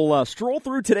next, we'll stroll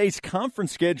through today's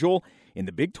conference schedule in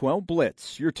the Big 12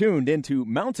 Blitz. You're tuned into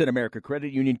Mountain America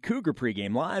Credit Union Cougar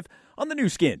Pregame Live on the new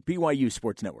skin, BYU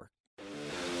Sports Network.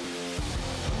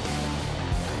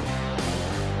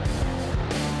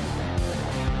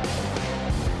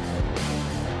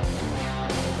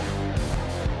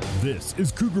 This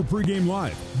is Cougar Pregame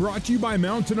Live, brought to you by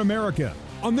Mountain America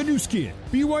on the new skin,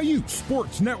 BYU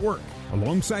Sports Network.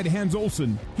 Alongside Hans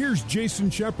Olsen, here's Jason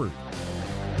Shepard.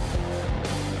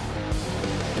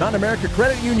 Mountain America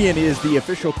Credit Union is the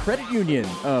official credit union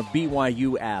of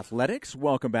BYU Athletics.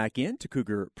 Welcome back in to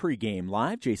Cougar Pregame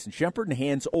Live. Jason Shepard and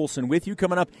Hans Olsen with you.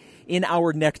 Coming up in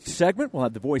our next segment, we'll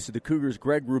have the voice of the Cougars,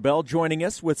 Greg Wrubell, joining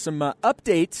us with some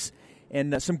updates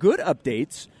and some good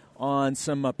updates on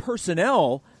some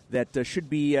personnel that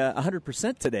should be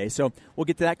 100% today. So we'll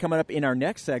get to that coming up in our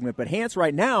next segment. But Hans,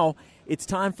 right now, it's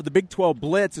time for the Big 12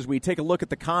 Blitz as we take a look at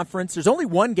the conference. There's only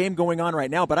one game going on right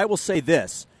now, but I will say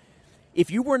this. If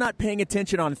you were not paying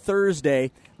attention on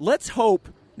Thursday, let's hope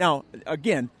 – now,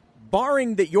 again,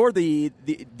 barring that you're the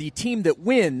team that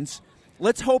wins,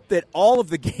 let's hope that all of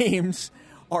the games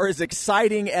are as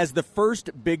exciting as the first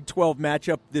Big 12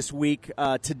 matchup this week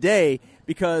today,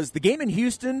 because the game in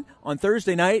Houston on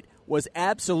Thursday night was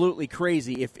absolutely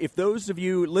crazy. If those of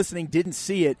you listening didn't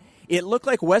see it, it looked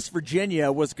like West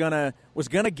Virginia was gonna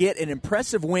get an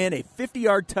impressive win, a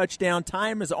 50-yard touchdown.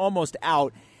 Time is almost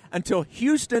out until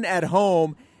Houston at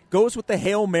home goes with the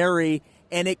Hail Mary,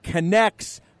 and it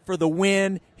connects for the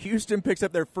win. Houston picks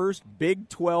up their first Big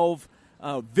 12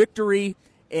 victory,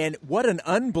 and what an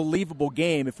unbelievable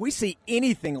game. If we see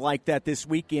anything like that this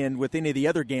weekend with any of the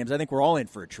other games, I think we're all in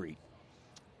for a treat.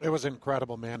 It was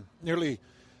incredible, man. Nearly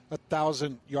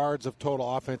 1,000 yards of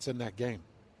total offense in that game.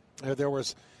 There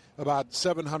was about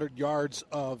 700 yards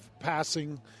of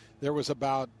passing. There was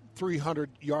about 300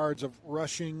 yards of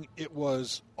rushing. It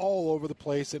was all over the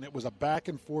place, and it was a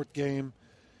back-and-forth game.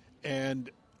 And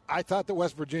I thought that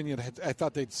West Virginia, I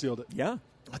thought they'd sealed it. Yeah.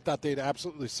 I thought they'd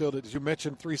absolutely sealed it. As you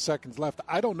mentioned, 3 seconds left.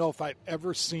 I don't know if I've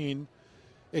ever seen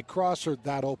a crosser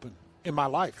that open in my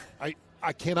life.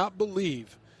 I cannot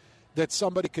believe that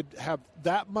somebody could have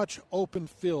that much open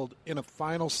field in a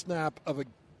final snap of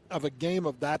a game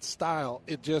of that style.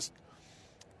 It just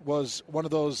was one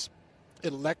of those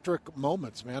electric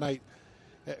moments, man.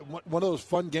 One of those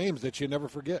fun games that you never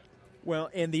forget.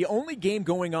 Well, and the only game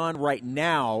going on right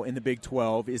now in the Big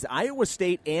 12 is Iowa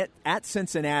State at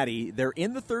Cincinnati. They're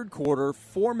in the third quarter,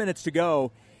 4 minutes to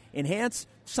go. And Hans,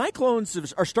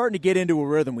 Cyclones are starting to get into a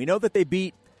rhythm. We know that they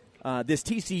beat this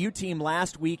TCU team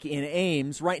last week in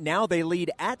Ames. Right now they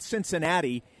lead at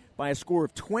Cincinnati by a score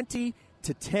of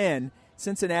 20-10.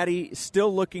 Cincinnati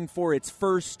still looking for its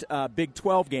first Big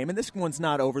 12 game, and this one's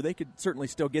not over. They could certainly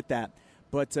still get that.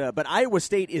 But Iowa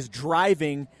State is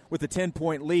driving with a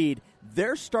 10-point lead.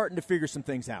 They're starting to figure some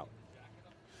things out.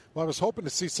 Well, I was hoping to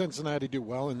see Cincinnati do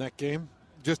well in that game,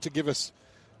 just to give us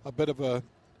a bit of a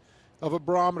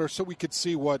barometer so we could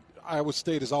see what Iowa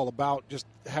State is all about, just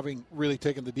having really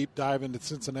taken the deep dive into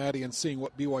Cincinnati and seeing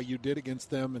what BYU did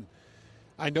against them. And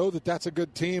I know that that's a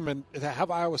good team, and to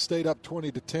have Iowa State up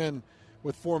 20-10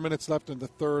 with 4 minutes left in the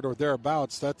third or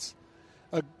thereabouts, that's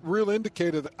a real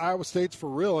indicator that Iowa State's for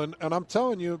real. And I'm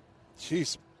telling you,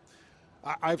 geez,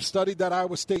 I've studied that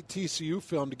Iowa State TCU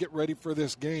film to get ready for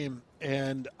this game,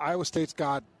 and Iowa State's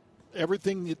got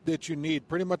everything that you need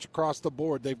pretty much across the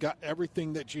board. They've got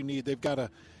everything that you need. They've got a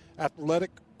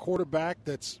athletic quarterback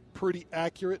that's pretty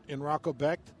accurate in Rocco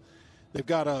Becht. They've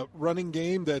got a running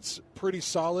game that's pretty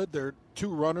solid. There are 2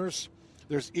 runners.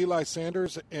 There's Eli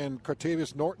Sanders and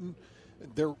Cartavius Norton.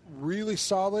 They're really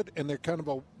solid, and they're kind of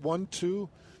a 1-2.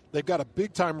 They've got a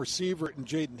big-time receiver in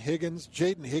Jaden Higgins.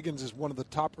 Jaden Higgins is one of the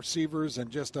top receivers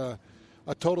and just a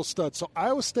total stud. So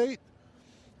Iowa State,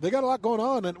 they got a lot going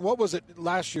on. And what was it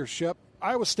last year, Shep?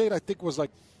 Iowa State, I think, was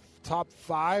like top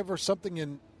 5 or something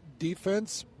in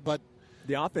defense, but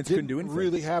the offense couldn't do anything.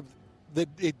 Really have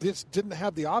it just didn't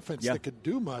have the offense that could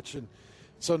do much. And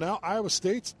so now Iowa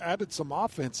State's added some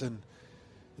offense, and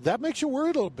that makes you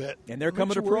worried a little bit. And they're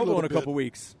coming to Provo in a couple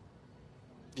weeks.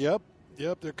 Yep,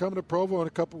 they're coming to Provo in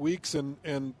a couple weeks,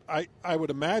 and I would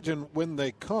imagine when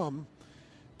they come,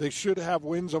 they should have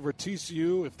wins over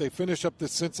TCU. If they finish up the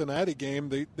Cincinnati game,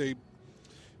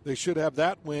 they should have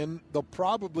that win. They'll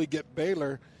probably get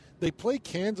Baylor. They play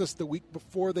Kansas the week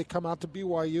before they come out to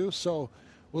BYU, so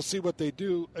we'll see what they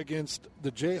do against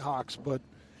the Jayhawks. But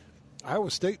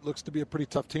Iowa State looks to be a pretty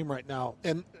tough team right now,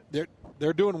 and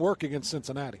they're doing work against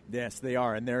Cincinnati. Yes, they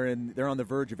are, and they're on the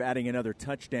verge of adding another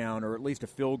touchdown or at least a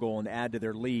field goal and add to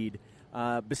their lead.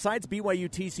 Besides BYU,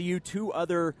 TCU, 2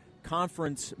 other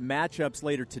conference matchups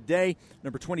later today.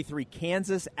 Number 23,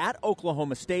 Kansas at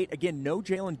Oklahoma State. Again, no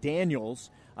Jalen Daniels.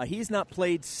 He's not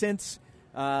played since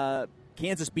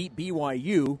Kansas beat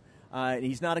BYU.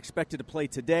 He's not expected to play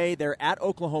today. They're at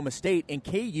Oklahoma State, and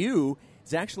KU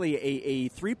is actually a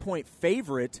 3-point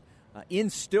favorite in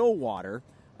Stillwater.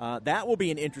 That will be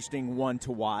an interesting one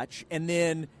to watch. And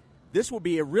then this will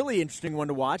be a really interesting one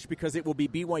to watch because it will be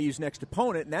BYU's next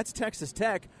opponent, and that's Texas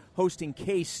Tech hosting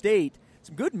K-State.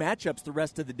 Some good matchups the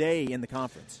rest of the day in the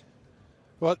conference.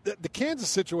 Well, the Kansas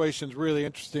situation is really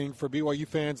interesting for BYU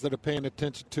fans that are paying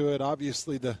attention to it.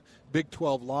 Obviously, the Big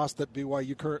 12 loss that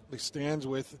BYU currently stands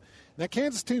with. That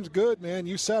Kansas team's good, man.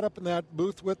 You sat up in that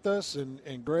booth with us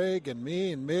and Greg and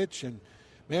me and Mitch, and,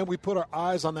 man, we put our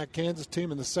eyes on that Kansas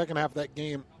team in the second half of that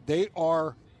game. They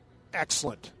are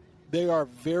excellent. They are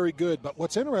very good. But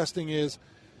what's interesting is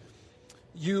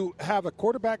you have a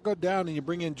quarterback go down and you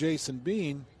bring in Jason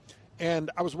Bean, and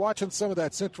I was watching some of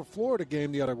that Central Florida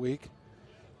game the other week,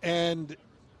 and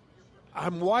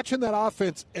I'm watching that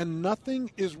offense, and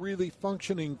nothing is really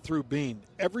functioning through Bean.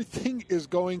 Everything is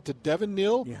going to Devin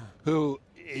Neal, who,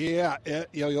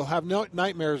 you'll have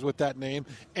nightmares with that name,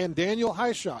 and Daniel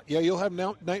Highshot. Yeah, you'll have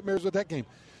nightmares with that game.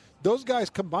 Those guys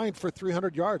combined for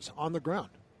 300 yards on the ground.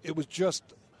 It was just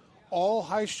all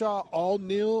Highshot, all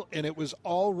Neal, and it was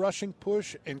all rushing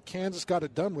push, and Kansas got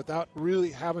it done without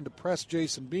really having to press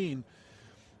Jason Bean.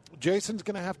 Jason's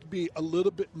going to have to be a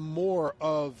little bit more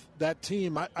of that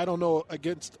team. I don't know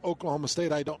against Oklahoma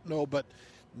State. I don't know. But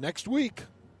next week,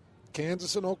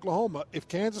 Kansas and Oklahoma, if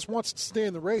Kansas wants to stay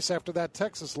in the race after that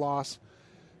Texas loss,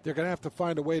 they're going to have to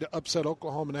find a way to upset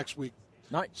Oklahoma next week.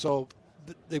 Nice. So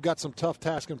they've got some tough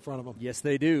tasks in front of them. Yes,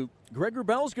 they do. Greg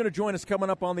Wrubell is going to join us coming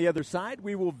up on the other side.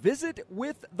 We will visit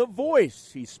with The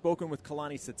Voice. He's spoken with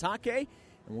Kalani Sitake,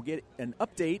 and we'll get an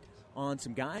update on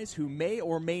some guys who may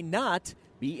or may not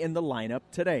be in the lineup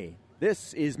today.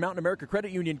 This is Mountain America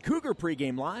Credit Union Cougar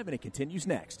Pregame Live, and it continues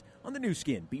next on the new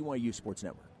skin, BYU Sports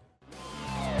Network.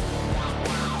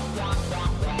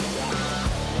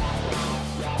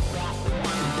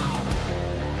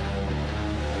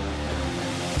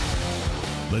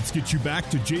 Let's get you back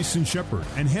to Jason Shepard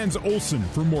and Hans Olsen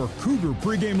for more Cougar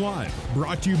Pregame Live,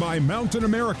 brought to you by Mountain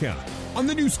America on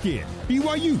the new skin,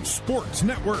 BYU Sports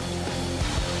Network.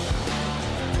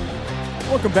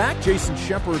 Welcome back. Jason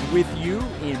Shepard with you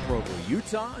in Provo,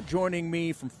 Utah. Joining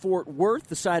me from Fort Worth,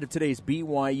 the site of today's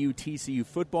BYU TCU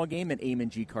football game at Amon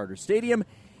G. Carter Stadium,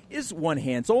 is one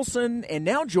Hans Olsen. And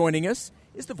now joining us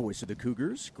is the voice of the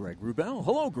Cougars, Greg Wrubell.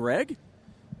 Hello, Greg.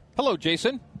 Hello,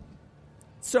 Jason.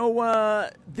 So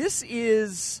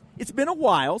it's been a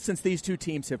while since these two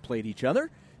teams have played each other.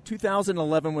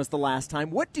 2011 was the last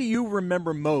time. What do you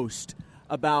remember most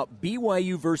about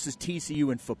BYU versus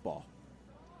TCU in football?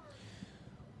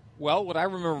 Well, what I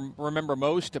remember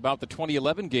most about the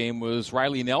 2011 game was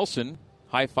Riley Nelson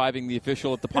high-fiving the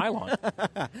official at the pylon.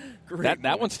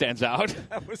 that one stands out.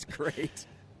 That was great.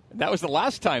 That was the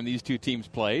last time these two teams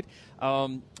played.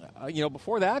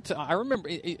 Before that, I remember.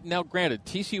 Now, granted,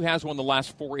 TCU has won the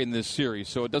last 4 in this series,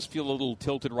 so it does feel a little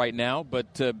tilted right now.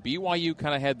 But BYU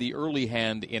kind of had the early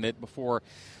hand in it before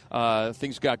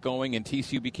things got going, and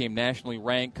TCU became nationally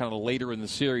ranked kind of later in the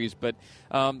series. But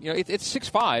it's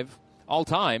 6-5 all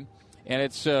time. And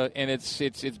it's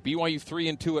BYU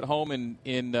 3-2 at home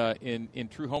in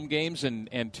true home games and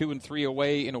 2-3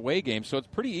 away in away games. So it's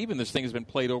pretty even. This thing has been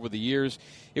played over the years.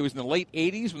 It was in the late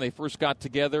 80s when they first got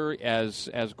together as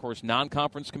of course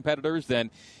non-conference competitors.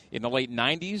 Then in the late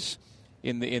 90s,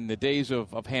 in the days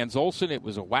of Hans Olsen, it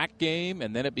was a WAC game,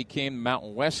 and then it became a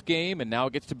Mountain West game, and now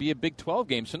it gets to be a Big 12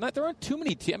 game. So there aren't too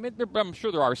many teams. I mean, I'm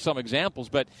sure there are some examples,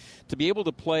 but to be able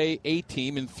to play a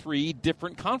team in 3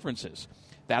 different conferences.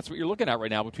 That's what you're looking at right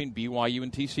now between BYU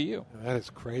and TCU. That is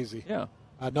crazy. Yeah.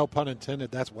 No pun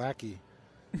intended. That's wacky.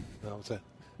 No, is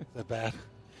that bad?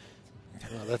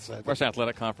 No, that's Western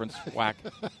Athletic Conference, whack.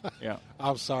 Yeah.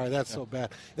 I'm sorry. That's so bad.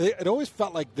 It always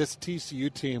felt like this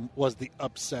TCU team was the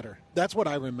upsetter. That's what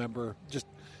I remember, just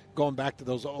going back to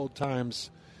those old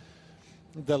times,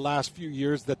 the last few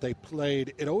years that they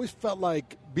played. It always felt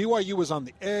like BYU was on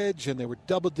the edge, and they were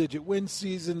double-digit win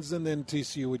seasons, and then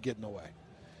TCU would get in the way.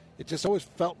 It just always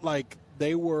felt like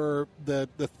they were the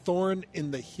thorn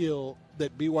in the heel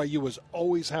that BYU was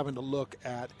always having to look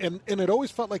at. And it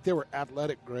always felt like they were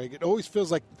athletic, Greg. It always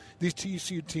feels like these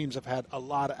TCU teams have had a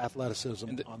lot of athleticism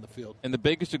on the field. And the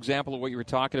biggest example of what you were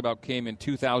talking about came in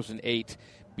 2008.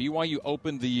 BYU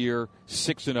opened the year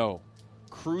 6-0,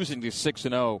 cruising to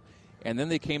 6-0. And then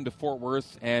they came to Fort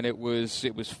Worth, and it was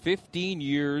 15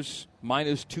 years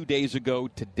minus 2 days ago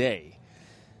today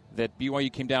that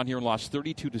BYU came down here and lost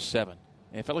 32-7.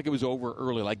 And it felt like it was over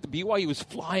early. Like the BYU was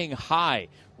flying high,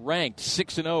 ranked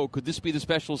 6-0. Could this be the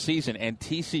special season? And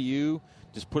TCU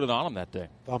just put it on them that day.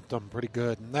 Bumped them pretty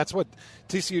good. And that's what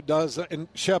TCU does. And,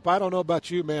 Shep, I don't know about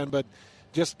you, man, but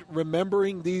just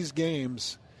remembering these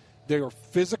games, they were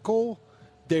physical.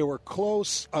 They were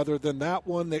close. Other than that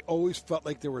one, they always felt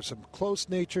like there was some close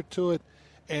nature to it.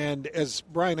 And as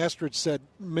Brian Estridge said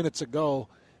minutes ago,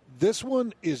 this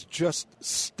one is just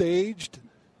staged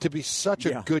to be such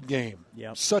a good game.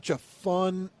 Yep. Such a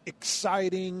fun,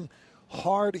 exciting,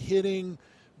 hard-hitting,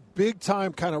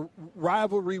 big-time kind of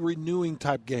rivalry-renewing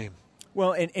type game.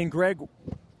 Well, and Greg,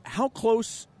 how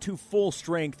close to full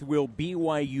strength will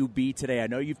BYU be today? I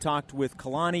know you've talked with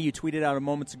Kalani. You tweeted out a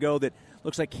moments ago that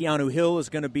looks like Keanu Hill is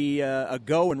going to be a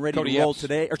go and ready Cody to roll Epps.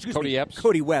 today. Or, excuse Cody me, Epps.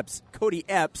 Cody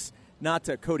Epps, not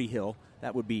Cody Hill.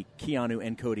 That would be Keanu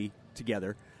and Cody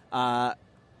together.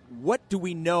 What do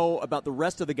we know about the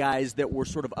rest of the guys that were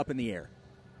sort of up in the air?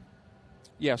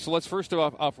 Yeah, so let's first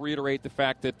off reiterate the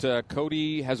fact that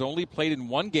Cody has only played in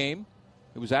one game.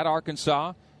 It was at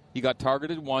Arkansas. He got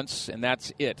targeted once, and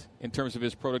that's it in terms of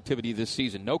his productivity this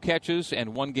season. No catches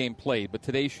and one game played, but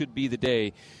today should be the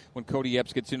day when Cody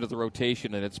Epps gets into the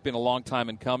rotation, and it's been a long time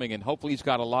in coming, and hopefully he's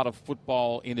got a lot of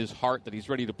football in his heart that he's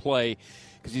ready to play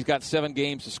because he's got 7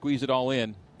 games to squeeze it all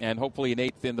in, and hopefully an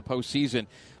 8th in the postseason.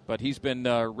 But he's been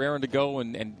raring to go,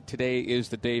 and today is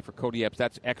the day for Cody Epps.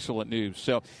 That's excellent news.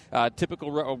 So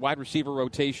typical wide receiver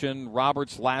rotation,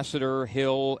 Roberts, Lassiter,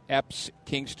 Hill, Epps,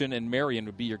 Kingston, and Marion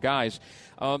would be your guys.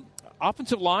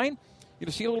 Offensive line, you're going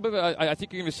to see a little bit I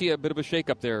think you're going to see a bit of a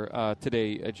shakeup there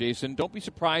today, Jason. Don't be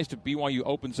surprised if BYU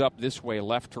opens up this way,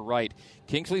 left to right.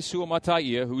 Kingsley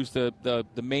Suamataia, who's the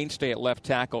mainstay at left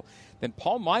tackle. Then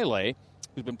Paul Maile,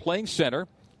 who's been playing center.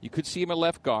 You could see him at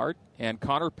left guard. And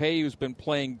Connor Pay, who's been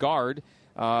playing guard,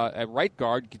 at right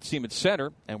guard, you could see him at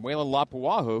center. And Waylon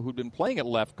Lapuaho, who'd been playing at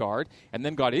left guard and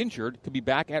then got injured, could be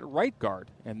back at right guard.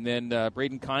 And then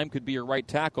Braden Keim could be your right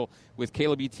tackle with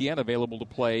Caleb Etienne available to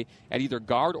play at either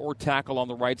guard or tackle on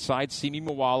the right side. Simi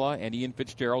Mwala and Ian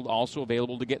Fitzgerald also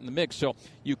available to get in the mix. So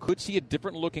you could see a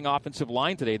different-looking offensive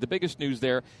line today. The biggest news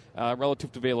there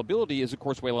relative to availability is, of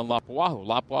course, Waylon Lapuaho.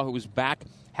 Lapuaho is back,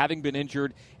 having been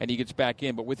injured, and he gets back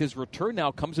in. But with his return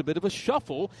now comes a bit of a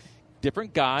shuffle.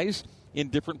 Different guys in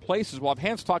different places. We'll have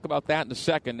Hans talk about that in a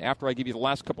second after I give you the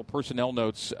last couple personnel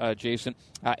notes, Jason.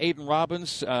 Aiden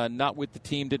Robbins, not with the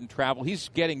team, didn't travel. He's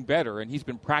getting better, and he's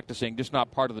been practicing, just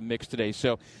not part of the mix today.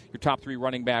 So your top 3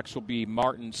 running backs will be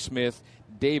Martin, Smith,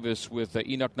 Davis, with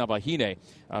Enoch Navahine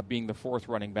being the 4th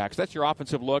running back. So that's your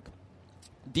offensive look.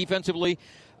 Defensively,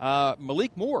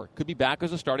 Malik Moore could be back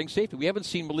as a starting safety. We haven't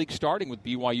seen Malik starting with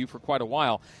BYU for quite a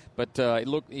while, but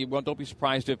don't be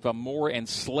surprised if Moore and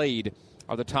Slade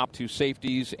are the top 2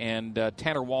 safeties, and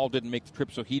Tanner Wall didn't make the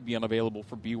trip, so he'd be unavailable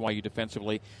for BYU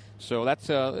defensively. So that's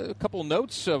a couple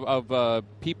notes of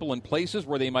people and places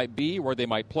where they might be, where they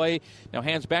might play. Now,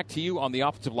 Hans, back to you on the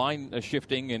offensive line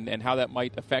shifting and how that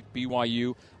might affect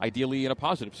BYU, ideally in a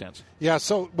positive sense. Yeah,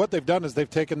 so what they've done is they've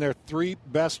taken their 3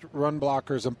 best run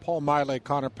blockers, and Paul Maile,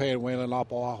 Connor Pay, and Waylon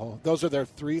Lapuaho. Those are their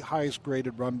 3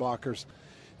 highest-graded run blockers.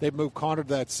 They've moved Connor to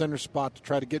that center spot to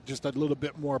try to get just a little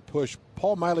bit more push.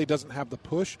 Paul Maile doesn't have the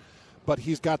push, but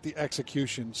he's got the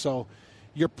execution. So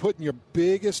you're putting your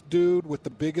biggest dude with the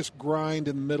biggest grind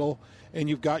in the middle, and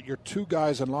you've got your two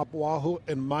guys in Lapuahu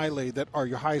and Miley that are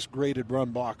your highest graded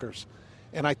run blockers.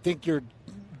 And I think you're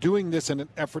doing this in an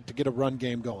effort to get a run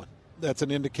game going. That's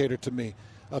an indicator to me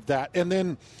of that. And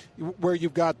then where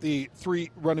you've got the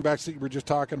three running backs that you were just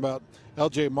talking about,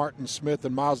 L.J. Martin Smith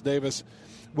and Miles Davis.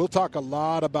 We'll talk a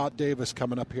lot about Davis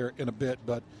coming up here in a bit,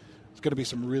 but it's going to be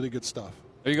some really good stuff.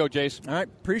 There you go, Jace. All right,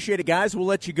 appreciate it, guys. We'll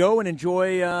let you go and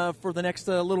enjoy for the next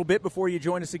little bit before you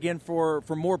join us again for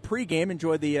more pregame.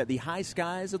 Enjoy the high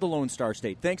skies of the Lone Star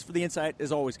State. Thanks for the insight,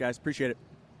 as always, guys. Appreciate it.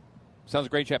 Sounds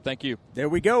great, Chap. Thank you. There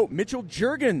we go. Mitchell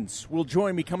Juergens will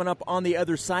join me coming up on the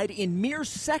other side in mere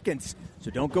seconds.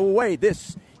 So don't go away.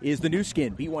 This is the New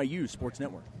Skin, BYU Sports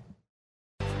Network.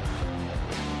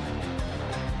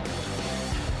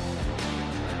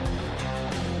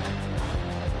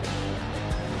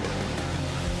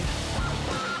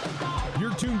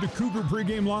 You're tuned to Cougar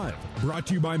Pregame Live, brought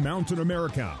to you by Mountain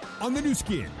America on the New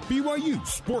Skin, BYU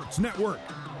Sports Network.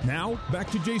 Now,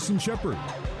 back to Jason Shepard.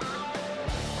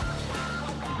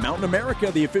 Mountain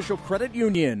America, the official credit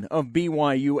union of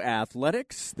BYU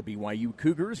Athletics. The BYU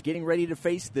Cougars getting ready to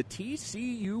face the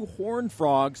TCU Horned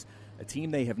Frogs, a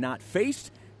team they have not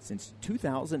faced since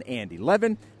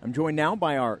 2011. I'm joined now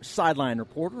by our sideline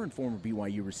reporter and former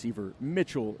BYU receiver,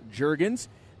 Mitchell Juergens.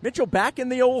 Mitchell, back in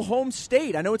the old home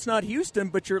state. I know it's not Houston,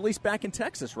 but you're at least back in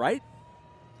Texas, right?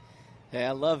 Hey,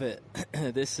 I love it.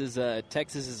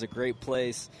 Texas is a great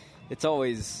place. It's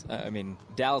always,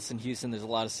 Dallas and Houston, there's a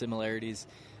lot of similarities.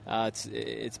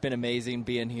 It's been amazing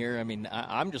being here.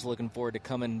 I'm just looking forward to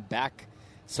coming back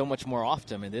so much more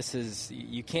often. And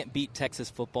you can't beat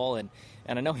Texas football. And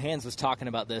I know Hans was talking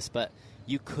about this, but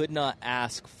you could not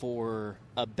ask for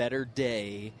a better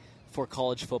day for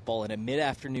college football in a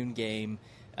mid-afternoon game.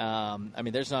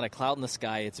 There's not a cloud in the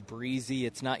sky. It's breezy.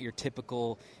 It's not your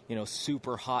typical,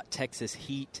 super hot Texas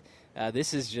heat.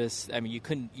 This is just, you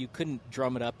couldn't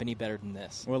drum it up any better than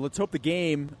this. Well, let's hope the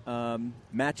game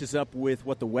matches up with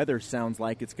what the weather sounds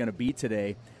like it's going to be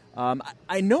today.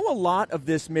 I know a lot of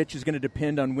this, Mitch, is going to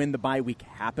depend on when the bye week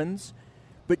happens,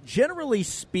 but generally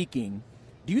speaking,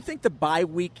 do you think the bye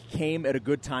week came at a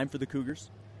good time for the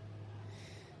Cougars?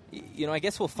 I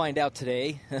guess we'll find out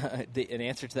today an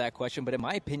answer to that question, but in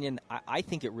my opinion, I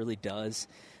think it really does.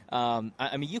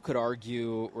 You could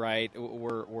argue, right,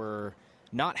 we're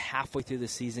not halfway through the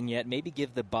season yet. Maybe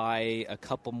give the bye a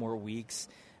couple more weeks,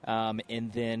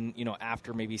 and then,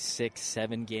 after maybe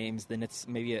 6-7 games, then it's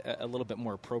maybe a little bit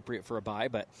more appropriate for a bye.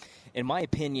 But in my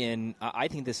opinion, I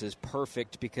think this is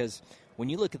perfect because when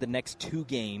you look at the next two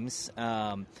games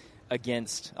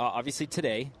against, obviously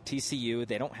today, TCU,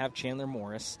 they don't have Chandler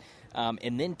Morris,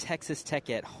 and then Texas Tech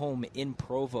at home in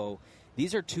Provo.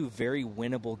 These are two very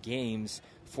winnable games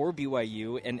for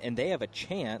BYU, and they have a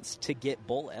chance to get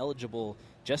bowl eligible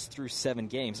just through 7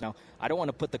 games. Now, I don't want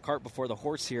to put the cart before the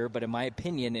horse here, but in my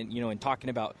opinion, and in talking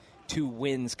about 2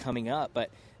 wins coming up, but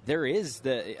there is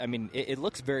it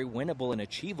looks very winnable and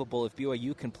achievable if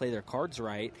BYU can play their cards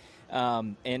right.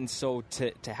 And so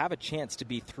to have a chance to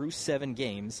be through 7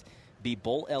 games, be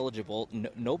bowl eligible,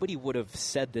 nobody would have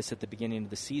said this at the beginning of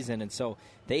the season, and so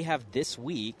they have this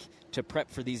week to prep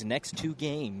for these next 2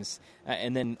 games,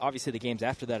 and then obviously the games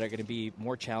after that are going to be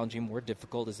more challenging, more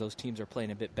difficult as those teams are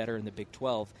playing a bit better in the Big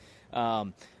 12.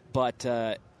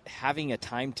 But having a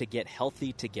time to get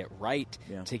healthy, to get right,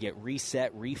 to get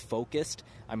reset, refocused,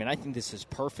 I think this is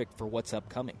perfect for what's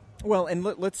upcoming. Well, and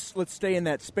let's stay in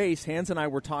that space. Hans and I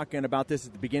were talking about this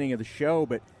at the beginning of the show,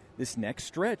 but this next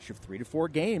stretch of 3 to 4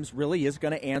 games really is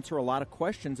going to answer a lot of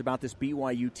questions about this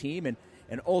BYU team and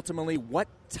ultimately what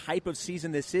type of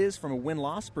season this is from a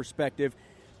win-loss perspective.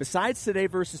 Besides today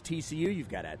versus TCU, you've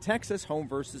got at Texas, home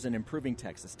versus an improving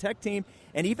Texas Tech team,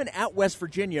 and even at West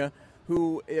Virginia,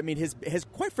 who, has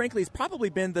quite frankly, has probably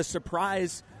been the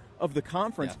surprise of the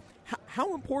conference. Yeah.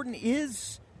 How important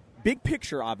is, big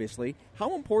picture obviously,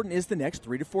 how important is the next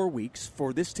 3 to 4 weeks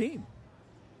for this team?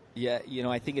 Yeah,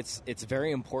 I think it's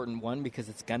very important, one, because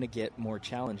it's going to get more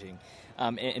challenging.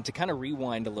 And to kind of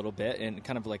rewind a little bit and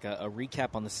kind of like a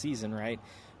recap on the season, right?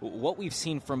 What we've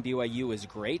seen from BYU is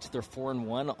great. They're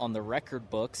 4-1 on the record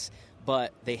books,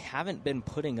 but they haven't been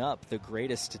putting up the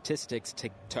greatest statistics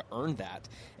to earn that.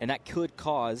 And that could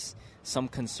cause some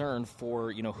concern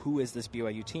for, who is this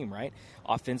BYU team, right?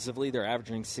 Offensively, they're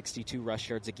averaging 62 rush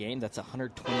yards a game. That's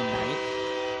 129th.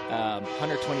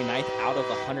 129th out of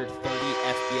 130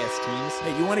 FBS teams.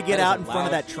 Hey, you want to get out in front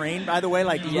of that train, by the way?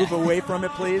 Move away from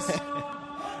it, please.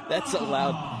 That's a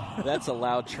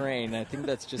loud train. I think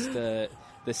that's just the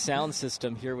sound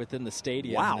system here within the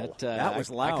stadium. Wow, that was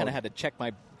loud. I kind of had to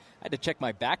check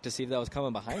my back to see if that was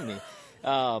coming behind me.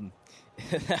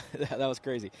 that was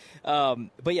crazy.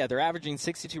 But yeah, they're averaging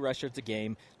 62 rush yards a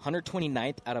game,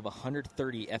 129th out of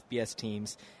 130 FBS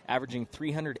teams, averaging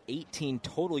 318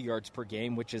 total yards per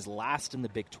game, which is last in the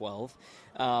Big 12.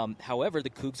 However, the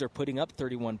Cougs are putting up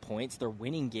 31 points. They're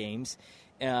winning games.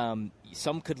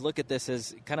 Some could look at this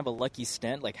as kind of a lucky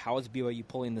stunt, like how is BYU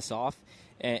pulling this off?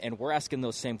 And we're asking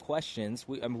those same questions.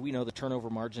 We know the turnover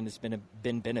margin has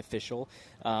been beneficial.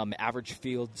 Average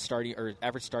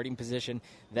starting position,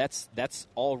 that's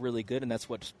all really good, and that's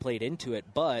what's played into it.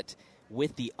 But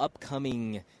with the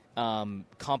upcoming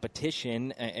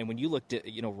competition, and when you looked at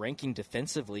ranking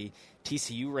defensively,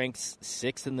 TCU ranks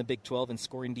 6th in the Big 12 in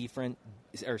scoring defense.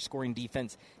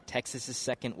 Texas is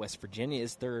 2nd, West Virginia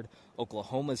is 3rd,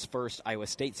 Oklahoma's 1st, Iowa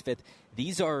State's 5th.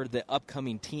 These are the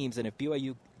upcoming teams, and if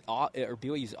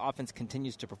BYU's offense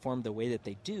continues to perform the way that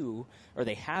they do, or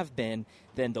they have been,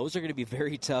 then those are going to be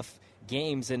very tough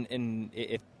games, and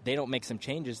if they don't make some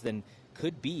changes, then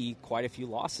could be quite a few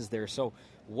losses there. So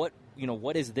what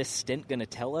is this stint going to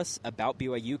tell us about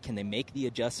BYU? Can they make the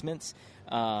adjustments?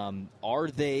 Are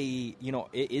they,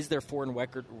 is their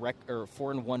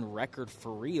 4-1 record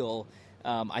for real?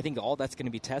 I think all that's going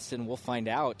to be tested, and we'll find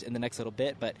out in the next little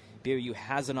bit. But BYU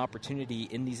has an opportunity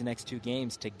in these next 2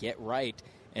 games to get right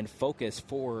and focus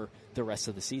for the rest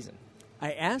of the season.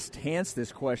 I asked Hans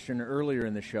this question earlier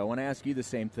in the show, and I ask you the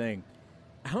same thing.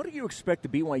 How do you expect the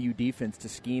BYU defense to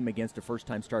scheme against a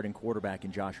first-time starting quarterback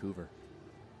in Josh Hoover?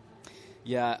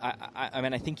 Yeah,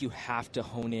 I think you have to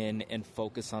hone in and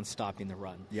focus on stopping the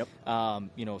run. Yep.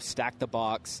 Stack the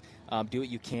box, do what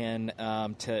you can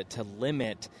to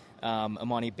limit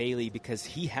Amani Bailey, because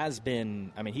he's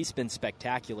been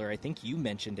spectacular. I think you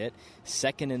mentioned it,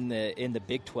 2nd in the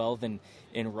Big 12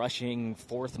 in rushing,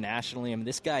 4th nationally.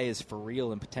 This guy is for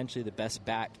real and potentially the best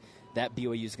back that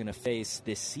BYU is going to face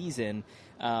this season.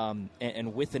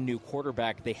 And with a new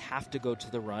quarterback, they have to go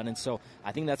to the run. And so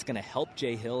I think that's going to help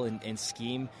Jay Hill and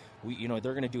scheme. They're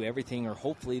going to do everything, or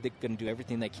hopefully they're going to do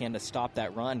everything they can to stop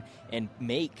that run and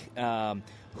make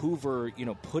Hoover,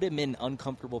 put him in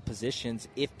uncomfortable positions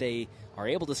if they are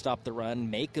able to stop the run,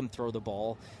 make him throw the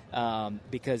ball,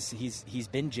 because he's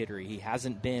been jittery. He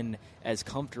hasn't been as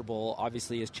comfortable,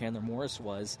 obviously, as Chandler Morris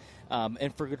was,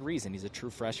 and for good reason. He's a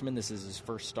true freshman. This is his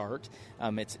first start.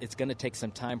 It's going to take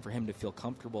some time for him to feel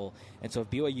comfortable, and so if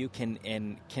BYU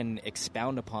can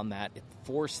expound upon that,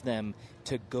 force them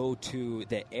to go to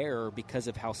the air because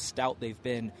of how stout they've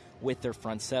been with their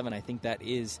front 7. I think that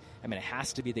is, it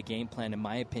has to be the game plan, in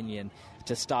my opinion,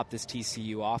 to stop this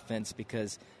TCU offense,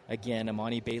 because, again,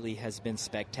 Amani Bailey has been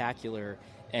spectacular,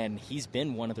 and he's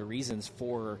been one of the reasons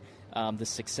for the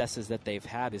successes that they've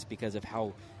had, is because of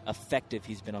how effective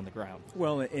he's been on the ground.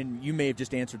 Well, and you may have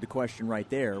just answered the question right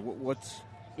there.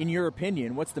 In your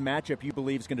opinion, what's the matchup you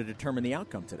believe is going to determine the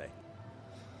outcome today?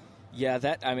 Yeah,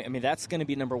 that's going to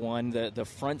be number one. The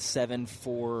front 7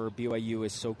 for BYU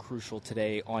is so crucial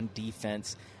today on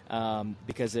defense,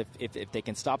 because if they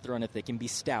can stop the run, if they can be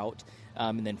stout,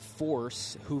 and then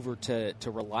force Hoover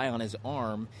to rely on his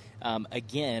arm,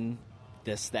 again,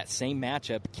 that same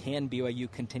matchup, can BYU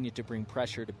continue to bring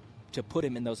pressure to put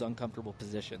him in those uncomfortable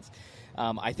positions?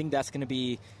 I think that's going to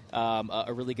be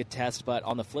a really good test. But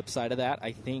on the flip side of that,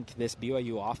 I think this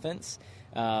BYU offense,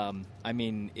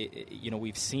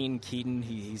 we've seen Keaton.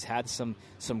 He's had some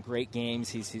great games.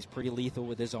 He's pretty lethal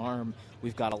with his arm.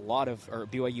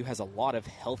 BYU has a lot of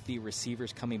healthy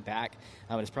receivers coming back.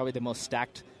 It's probably the most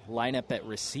stacked lineup at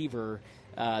receiver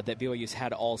that BYU's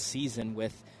had all season,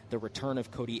 with the return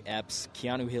of Cody Epps.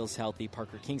 Keanu Hill's healthy.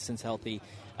 Parker Kingston's healthy.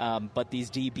 But these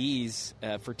DBs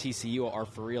for TCU are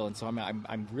for real, and so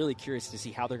I'm really curious to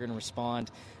see how they're going to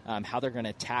respond, how they're going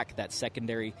to attack that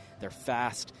secondary. They're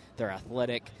fast, they're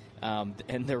athletic,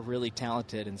 and they're really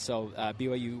talented. And so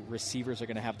BYU receivers are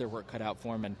going to have their work cut out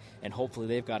for them, and hopefully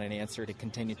they've got an answer to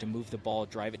continue to move the ball,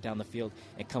 drive it down the field,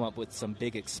 and come up with some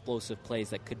big explosive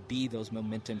plays that could be those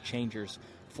momentum changers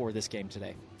for this game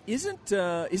today. Isn't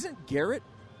Garrett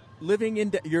living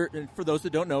in for those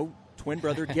that don't know, twin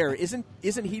brother Garrett,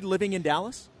 isn't he living in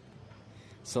Dallas?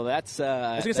 So that's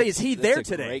I was going to say, is he there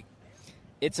today?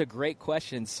 It's a great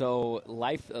question. So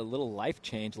a little life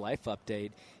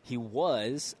update. He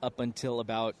was up until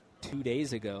about 2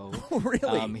 days ago. Oh,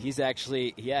 really? He's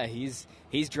actually,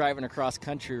 he's driving across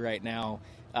country right now,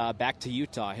 back to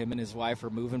Utah. Him and his wife are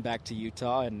moving back to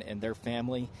Utah, and their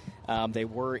family. They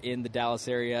were in the Dallas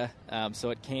area,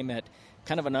 so it came at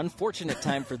kind of an unfortunate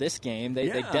time for this game. They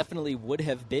definitely would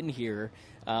have been here,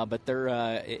 but they're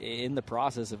in the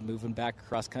process of moving back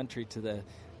across country to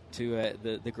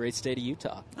the great state of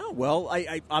Utah. Oh, well,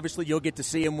 I obviously you'll get to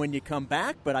see him when you come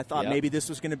back, but I thought maybe this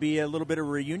was going to be a little bit of a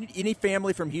reunion. Any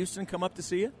family from Houston come up to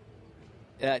see you?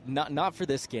 Not for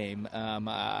this game.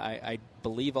 I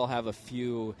believe I'll have a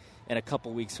few in a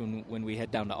couple weeks when we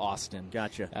head down to Austin.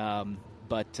 Gotcha.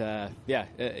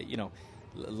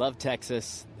 Love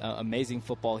Texas. Amazing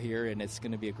football here, and it's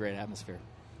going to be a great atmosphere.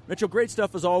 Mitchell, great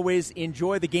stuff as always.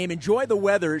 Enjoy the game. Enjoy the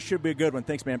weather. It should be a good one.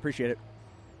 Thanks, man. Appreciate it.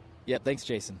 Yep, thanks,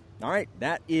 Jason. All right,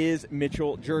 that is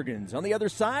Mitchell Juergens. On the other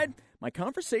side, my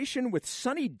conversation with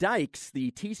Sonny Dykes,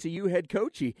 the TCU head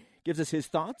coach. He gives us his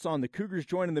thoughts on the Cougars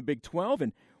joining the Big 12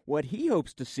 and what he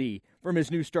hopes to see from his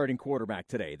new starting quarterback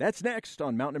today. That's next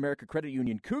on Mountain America Credit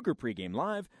Union Cougar Pregame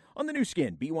Live on the new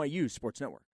skin, BYU Sports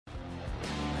Network.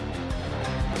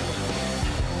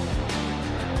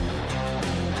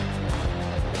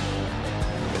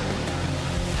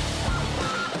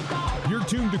 You're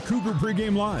tuned to Cougar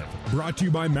Pregame Live, brought to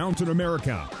you by Mountain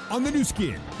America on the new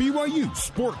skin, BYU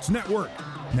Sports Network.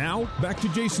 Now, back to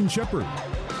Jason Shepard.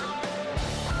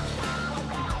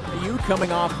 BYU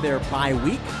coming off their bye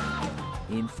week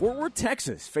in Fort Worth,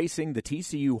 Texas, facing the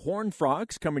TCU Horned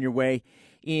Frogs, coming your way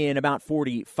in about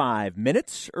 45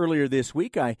 minutes. Earlier this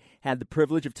week, I had the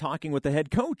privilege of talking with the head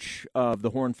coach of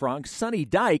the Horned Frogs, Sonny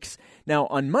Dykes. Now,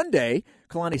 on Monday,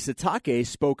 Kalani Sitake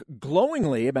spoke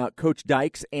glowingly about Coach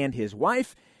Dykes and his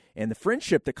wife and the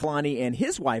friendship that Kalani and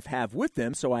his wife have with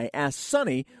them, so I asked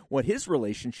Sonny what his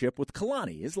relationship with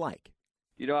Kalani is like.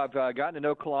 You know, I've gotten to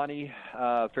know Kalani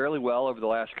fairly well over the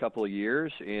last couple of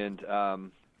years, and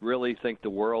really think the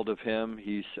world of him.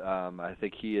 I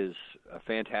think he is a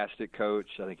fantastic coach.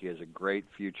 I think he has a great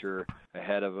future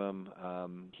ahead of him.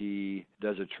 He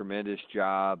does a tremendous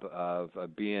job of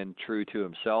being true to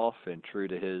himself and true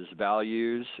to his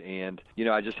values. And, you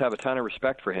know, I just have a ton of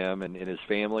respect for him and his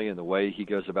family and the way he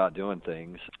goes about doing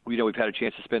things. You know, we've had a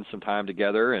chance to spend some time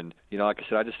together. And, you know, like I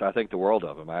said, I think the world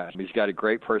of him. He's got a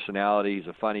great personality. He's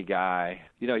a funny guy.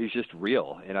 You know, he's just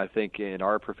real. And I think in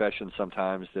our profession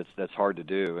sometimes that's hard to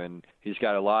do. And he's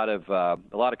got a lot of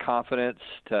confidence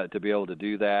to be able to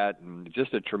do that, and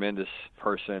just a tremendous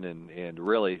person, and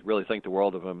really think the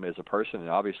world of him as a person and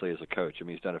obviously as a coach. I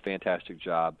mean, he's done a fantastic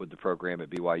job with the program at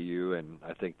BYU, and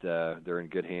I think they're in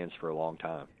good hands for a long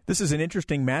time. This is an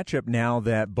interesting matchup now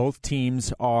that both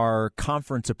teams are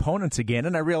conference opponents again,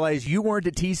 and I realize you weren't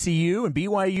at TCU and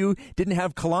BYU didn't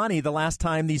have Kalani the last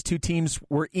time these two teams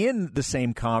were in the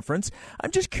same conference.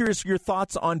 I'm just curious your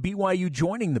thoughts on BYU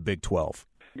joining the Big 12.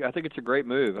 I think it's a great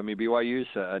move. I mean, BYU's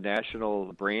a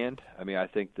national brand. I mean, I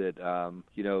think that,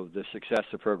 the success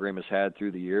the program has had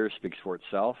through the years speaks for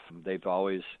itself. They've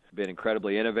always been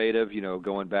incredibly innovative,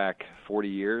 going back 40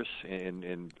 years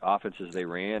in offenses they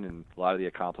ran and a lot of the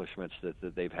accomplishments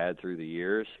that they've had through the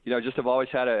years. Just have always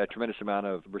had a tremendous amount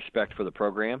of respect for the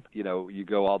program. You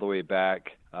go all the way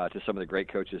back to some of the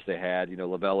great coaches they had.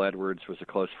 Lavelle Edwards was a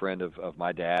close friend of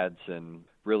my dad's and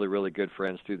really, really good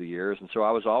friends through the years. And so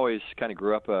I was always kind of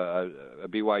grew up a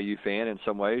BYU fan in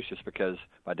some ways just because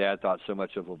my dad thought so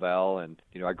much of Lavelle. And,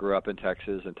 I grew up in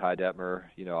Texas, and Ty Detmer,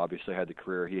 obviously had the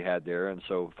career he had there. And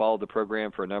so followed the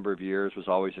program for a number of years, was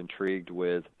always intrigued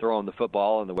with throwing the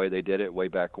football and the way they did it way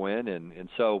back when. And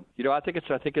so, I think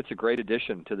it's a great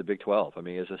addition to the Big 12. I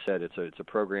mean, as I said, it's a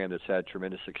program that's had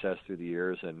tremendous success through the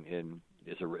years and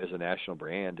is a national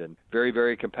brand and very,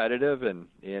 very competitive, and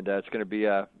it's going to be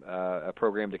a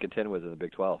program to contend with in the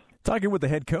Big 12. Talking with the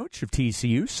head coach of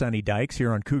TCU, Sonny Dykes,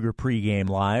 here on Cougar Pregame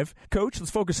Live. Coach, let's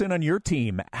focus in on your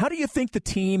team. How do you think the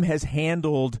team has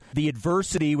handled the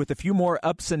adversity with a few more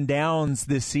ups and downs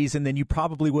this season than you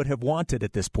probably would have wanted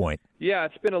at this point? Yeah,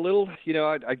 it's been a little,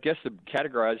 I guess the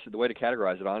way to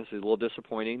categorize it, honestly, is a little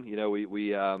disappointing.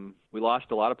 We lost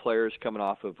a lot of players coming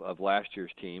off of last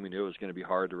year's team. We knew it was going to be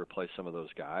hard to replace some of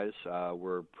those guys.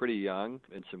 We're pretty young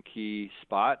in some key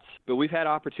spots, but we've had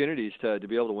opportunities to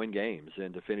be able to win games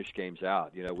and to finish games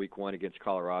out. Week 1 against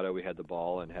Colorado, we had the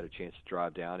ball and had a chance to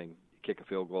drive down and kick a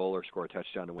field goal or score a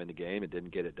touchdown to win the game and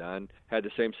didn't get it done. Had the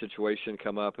same situation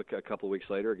come up a couple of weeks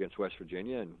later against West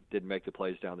Virginia and didn't make the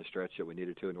plays down the stretch that we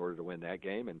needed to in order to win that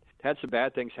game, and had some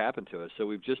bad things happen to us. So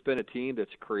we've just been a team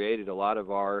that's created a lot of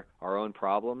our own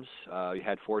problems. We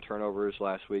had 4 turnovers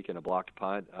last week and a blocked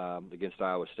punt against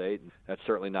Iowa State, and that's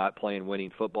certainly not playing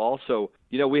winning football. So,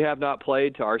 we have not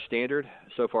played to our standard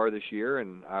so far this year,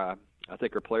 and I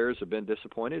think our players have been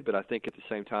disappointed, but I think at the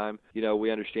same time,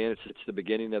 we understand it's the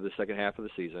beginning of the second half of the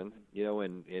season,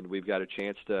 and we've got a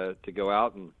chance to go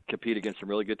out and compete against some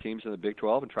really good teams in the Big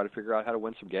 12 and try to figure out how to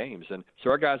win some games. And so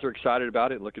our guys are excited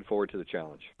about it and looking forward to the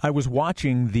challenge. I was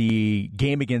watching the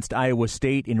game against Iowa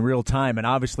State in real time and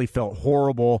obviously felt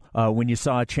horrible when you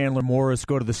saw Chandler Morris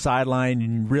go to the sideline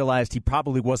and realized he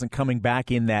probably wasn't coming back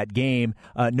in that game.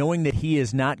 Knowing that he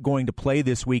is not going to play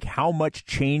this week, how much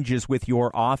changes with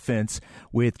your offense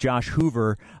with Josh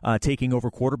Hoover taking over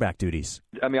quarterback duties?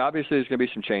 I mean, obviously there's going to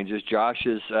be some changes. Josh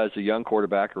is, as a young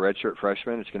quarterback, a redshirt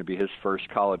freshman. It's going to be his first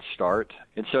college start.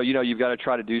 And so, you've got to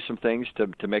try to do some things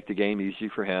to make the game easy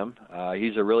for him.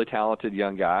 He's a really talented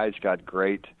young guy. He's got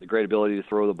great ability to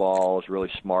throw the ball. He's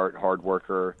really smart, hard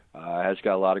worker. Has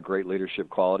got a lot of great leadership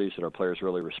qualities that our players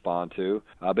really respond to.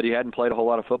 But he hadn't played a whole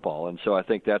lot of football. And so I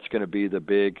think that's going to be the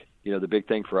big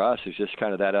thing for us is just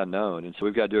kind of that unknown. And so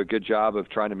we've got to do a good job of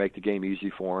trying to make the game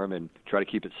easy for him and try to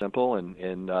keep it simple and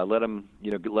let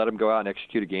him go out and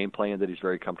execute a game plan that he's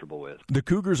very comfortable with. The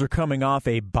Cougars are coming off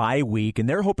a bye week, and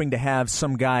they're hoping to have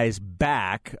some guys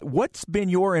back. What's been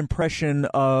your impression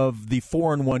of the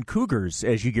 4-1 Cougars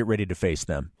as you get ready to face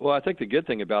them? Well, I think the good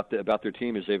thing about their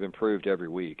team is they've improved every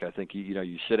week. I think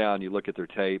you sit down and you look at their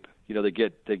tape.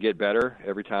 They get better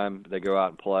every time they go out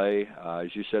and play.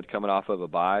 As you said, coming off of a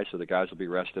bye, so the guys will be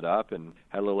rested up and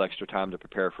had a little extra time to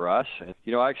prepare for us. And,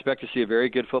 I expect to see a very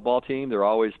good football team. They're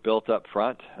always built up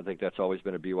front. I think that's always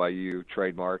been a BYU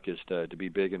trademark is to be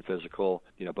big and physical,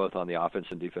 both on the offense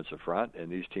and defensive front. And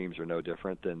these teams are no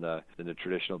different than the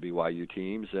traditional BYU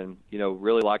teams. And,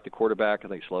 really like the quarterback. I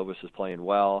think Slovis is playing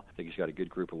well. I think he's got a good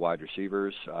group of wide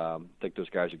receivers. I think those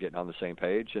guys are getting on the same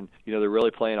page. And, they're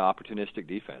really playing opportunistic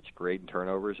defense, great in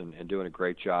turnovers and doing a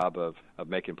great job of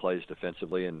making plays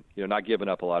defensively and, not giving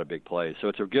up a lot of big plays. So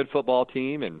it's a good football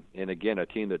team and again, a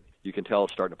team that you can tell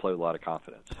is starting to play with a lot of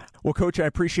confidence. Well, Coach, I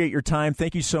appreciate your time.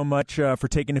 Thank you so much for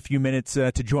taking a few minutes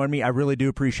to join me. I really do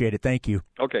appreciate it. Thank you.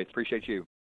 Okay, appreciate you.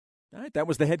 All right, that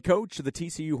was the head coach of the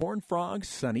TCU Horned Frogs,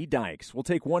 Sonny Dykes. We'll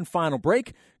take one final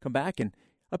break, come back and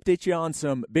update you on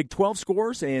some Big 12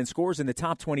 scores and scores in the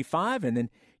top 25, and then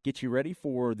get you ready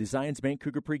for the Zions Bank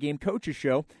Cougar Pregame Coaches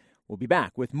Show. We'll be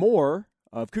back with more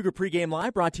of Cougar Pregame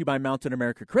Live, brought to you by Mountain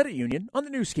America Credit Union on the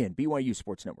new skin, BYU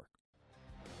Sports Network.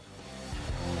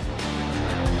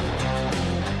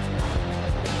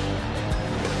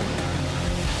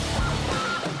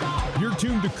 You're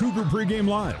tuned to Cougar Pregame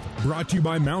Live, brought to you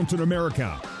by Mountain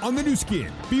America on the new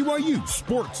skin, BYU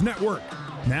Sports Network.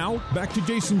 Now, back to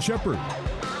Jason Shepard.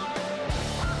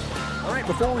 All right,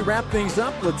 before we wrap things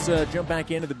up, let's jump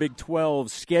back into the Big 12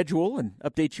 schedule and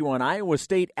update you on Iowa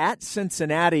State at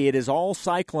Cincinnati. It is all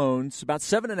Cyclones, about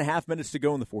 7.5 minutes to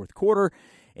go in the fourth quarter,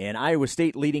 and Iowa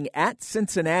State leading at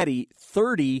Cincinnati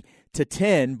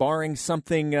 30-10, barring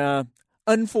something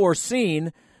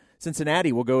unforeseen.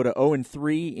 Cincinnati will go to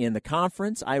 0-3 in the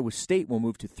conference. Iowa State will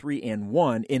move to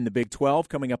 3-1 in the Big 12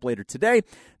 coming up later today.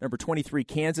 Number 23,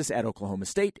 Kansas at Oklahoma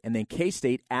State, and then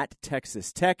K-State at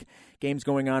Texas Tech. Games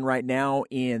going on right now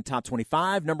in top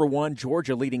 25. Number 1,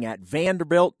 Georgia leading at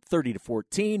Vanderbilt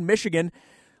 30-14. Michigan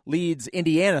leads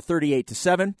Indiana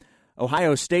 38-7.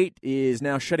 Ohio State is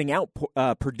now shutting out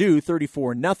Purdue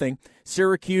 34-0.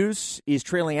 Syracuse is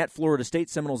trailing at Florida State.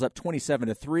 Seminoles up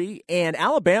 27-3. And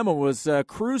Alabama was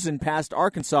cruising past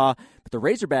Arkansas, but the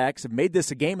Razorbacks have made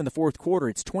this a game in the fourth quarter.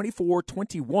 It's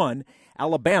 24-21.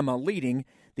 Alabama leading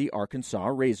the Arkansas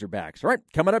Razorbacks. All right,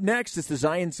 coming up next is the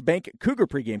Zions Bank Cougar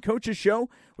Pregame Coaches Show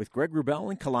with Greg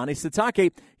Wrubell and Kalani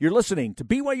Sitake. You're listening to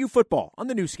BYU Football on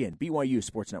the new skin, BYU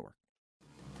Sports Network.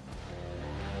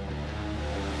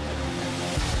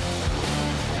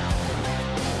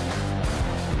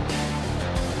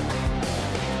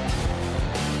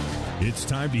 It's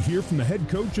time to hear from the head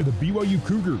coach of the BYU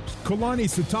Cougars, Kalani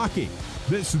Sitake.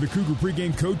 This is the Cougar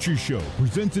Pregame Coaches Show,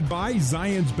 presented by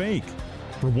Zions Bank.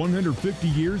 For 150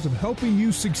 years of helping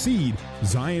you succeed,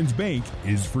 Zions Bank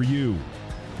is for you.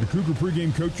 The Cougar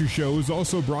Pregame Coaches Show is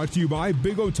also brought to you by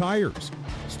Big O Tires.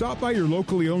 Stop by your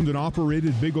locally owned and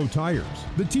operated Big O Tires,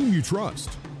 the team you trust.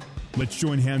 Let's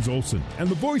join Hans Olsen and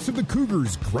the voice of the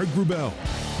Cougars, Greg Wrubell.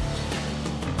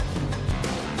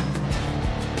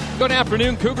 Good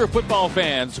afternoon, Cougar football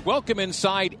fans. Welcome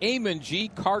inside Amon G.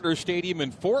 Carter Stadium in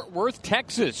Fort Worth,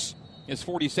 Texas. It's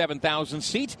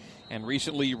 47,000-seat and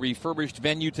recently refurbished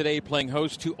venue today, playing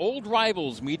host to old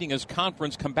rivals meeting as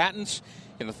conference combatants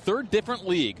in a third different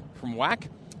league. From WAC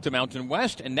to Mountain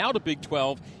West and now to Big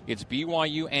 12, it's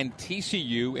BYU and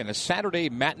TCU in a Saturday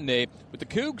matinee with the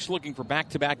Cougs looking for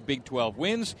back-to-back Big 12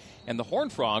 wins and the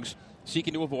Horned Frogs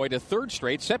seeking to avoid a third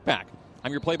straight setback.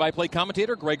 I'm your play-by-play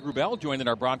commentator, Greg Wrubell, joined in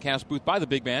our broadcast booth by the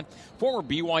big man, former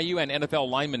BYU and NFL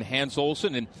lineman Hans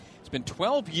Olsen. And it's been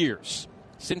 12 years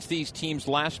since these teams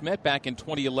last met back in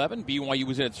 2011. BYU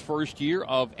was in its first year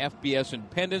of FBS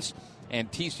independence,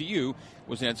 and TCU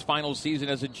was in its final season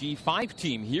as a G5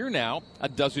 team. Here now, a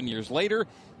dozen years later,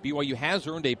 BYU has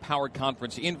earned a Power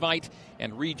Conference invite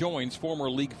and rejoins former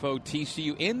league foe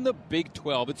TCU in the Big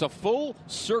 12. It's a full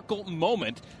circle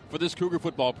moment for this Cougar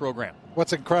football program.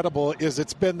 What's incredible is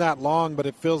it's been that long, but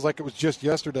it feels like it was just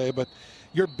yesterday. But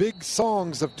your big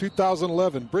songs of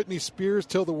 2011, Britney Spears,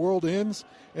 Till the World Ends,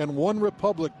 and One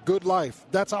Republic, Good Life.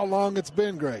 That's how long it's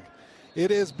been, Greg. It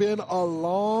has been a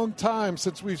long time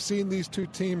since we've seen these two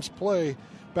teams play.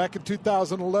 Back in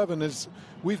 2011, as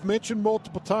we've mentioned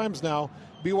multiple times now,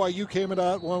 BYU came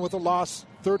out one with a loss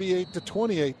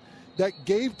 38-28. That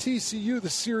gave TCU the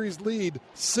series lead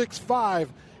 6-5.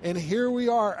 And here we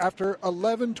are after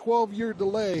 12-year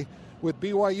delay with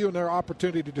BYU and their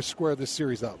opportunity to square this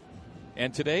series up.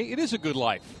 And today, it is a good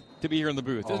life to be here in the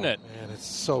booth, isn't it? Man, it's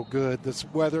so good. This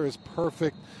weather is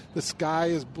perfect. The sky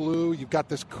is blue. You've got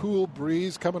this cool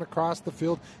breeze coming across the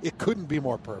field. It couldn't be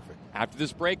more perfect. After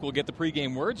this break, we'll get the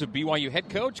pregame words of BYU head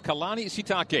coach Kalani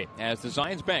Sitake as the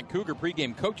Zions Bank Cougar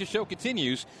pregame coaches show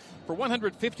continues. For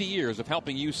 150 years of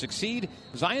helping you succeed,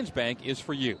 Zions Bank is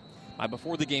for you. My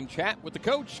before the game chat with the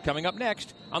coach coming up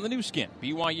next on the new skin,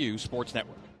 BYU Sports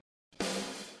Network.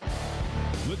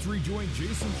 Let's rejoin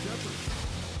Jason Shepard.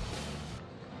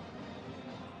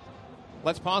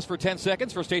 Let's pause for 10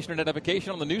 seconds for station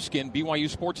identification on the new skin, BYU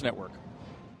Sports Network.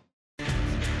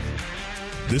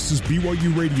 This is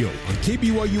BYU Radio on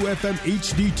KBYU FM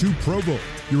HD2 Provo.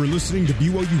 You're listening to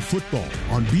BYU Football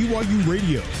on BYU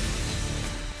Radio.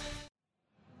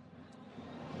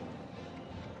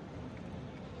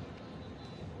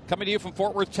 Coming to you from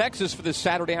Fort Worth, Texas for this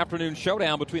Saturday afternoon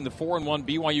showdown between the 4-1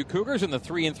 BYU Cougars and the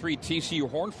 3-3 TCU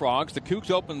Horned Frogs. The Cougs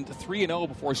opened 3-0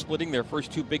 before splitting their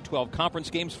first two Big 12 conference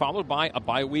games, followed by a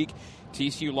bye week.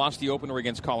 TCU lost the opener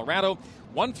against Colorado,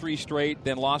 won 3 straight,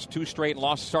 then lost 2 straight and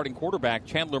lost starting quarterback.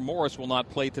 Chandler Morris will not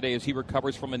play today as he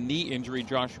recovers from a knee injury.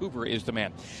 Josh Hoover is the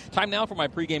man. Time now for my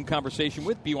pregame conversation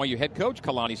with BYU head coach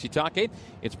Kalani Sitake.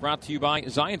 It's brought to you by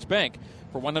Zions Bank.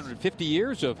 For 150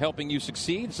 years of helping you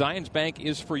succeed, Zions Bank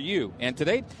is for you. And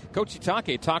today, Coach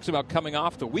Sitake talks about coming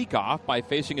off the week off by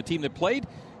facing a team that played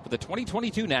for the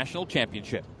 2022 National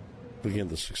Championship. Again,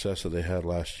 the success that they had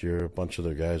last year, a bunch of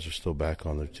their guys are still back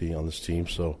on their team, on this team,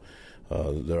 so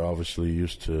they're obviously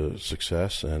used to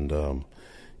success, and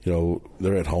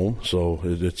they're at home, so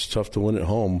it's tough to win at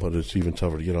home, but it's even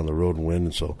tougher to get on the road and win.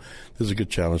 And so this is a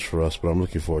good challenge for us, but I'm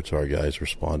looking forward to our guys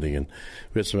responding. And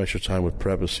we had some extra time with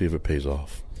prep to see if it pays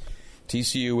off.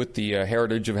 TCU, with the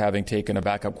heritage of having taken a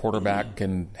backup quarterback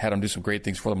and had him do some great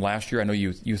things for them last year, I know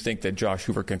you think that Josh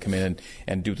Hoover can come in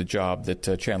and do the job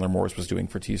that Chandler Morris was doing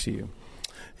for TCU.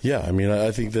 Yeah, I mean,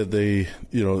 I think that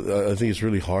I think it's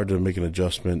really hard to make an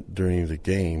adjustment during the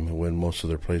game when most of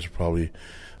their plays are probably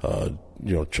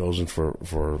chosen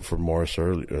for Morris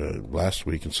last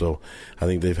week. And so I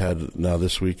think they've had now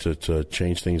this week to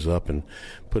change things up and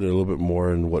put it a little bit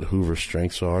more in what Hoover's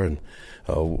strengths are. And,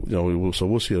 so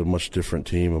we'll see a much different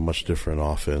team, a much different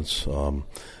offense.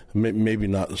 Maybe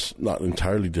not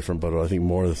entirely different, but I think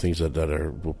more of the things that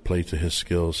will play to his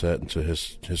skill set and to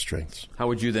his strengths. How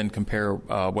would you then compare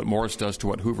what Morris does to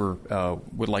what Hoover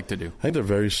would like to do? I think they're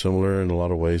very similar in a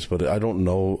lot of ways, but I don't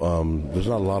know. There's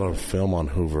not a lot of film on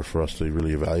Hoover for us to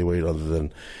really evaluate, other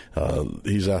than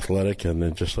he's athletic and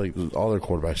then just like all their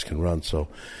quarterbacks can run. So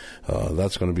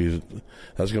that's going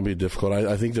to be difficult.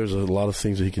 I think there's a lot of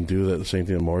things that he can do that the same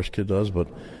thing that Morris kid does, but.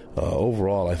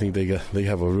 Overall, I think they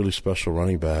have a really special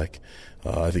running back.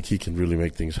 I think he can really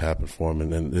make things happen for him,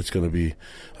 and then it's going to be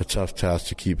a tough task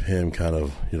to keep him kind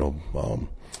of,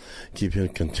 keep him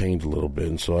contained a little bit.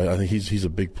 And so I think he's a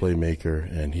big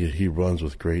playmaker, and he runs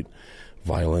with great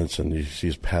violence, and you see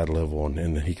his pad level,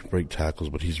 and he can break tackles,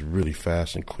 but he's really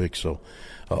fast and quick. So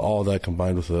all of that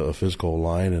combined with a physical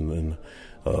line and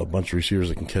a bunch of receivers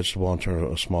that can catch the ball and turn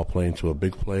a small play into a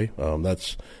big play.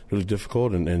 That's really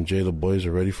difficult, and Jay, the boys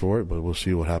are ready for it, but we'll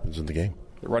see what happens in the game.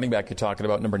 The running back you're talking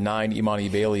about, number 9, Imani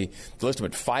Bailey, they list him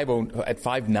at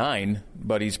 5'9",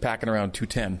 but he's packing around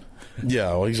 210. Yeah,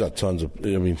 well, he's got tons of.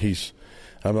 I mean,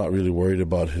 I'm not really worried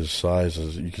about his size.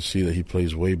 As you can see that he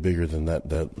plays way bigger than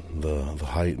the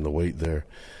height and the weight there.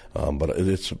 But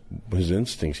it's his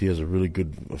instincts. He has a really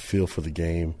good feel for the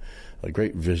game, a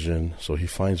great vision, so he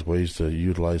finds ways to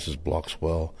utilize his blocks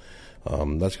well.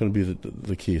 That's going to be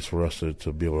the key for us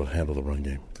to be able to handle the run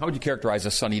game. How would you characterize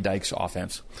a Sonny Dykes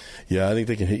offense? Yeah, I think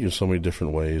they can hit you in so many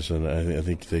different ways, and I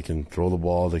think they can throw the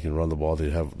ball, they can run the ball,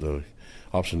 they have the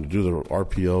option to do the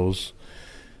RPOs.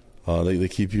 They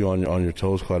keep you on your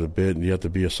toes quite a bit, and you have to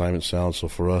be assignment sound. So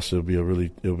for us, it'll be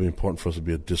important for us to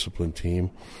be a disciplined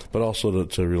team, but also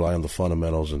to rely on the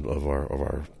fundamentals of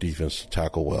our defense, to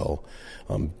tackle well,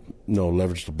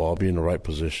 leverage the ball, be in the right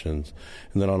positions,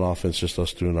 and then on offense, just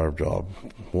us doing our job.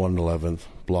 1/11th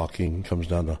blocking comes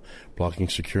down to blocking,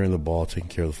 securing the ball, taking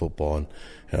care of the football,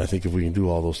 and I think if we can do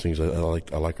all those things, I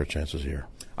like our chances here.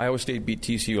 Iowa State beat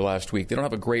TCU last week. They don't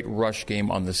have a great rush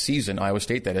game on the season, Iowa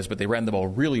State that is, but they ran the ball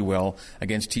really well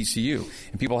against TCU.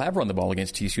 And people have run the ball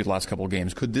against TCU the last couple of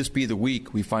games. Could this be the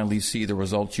week we finally see the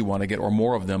results you want to get, or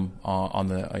more of them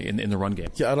in the run game?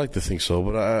 Yeah, I'd like to think so,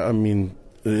 but I mean,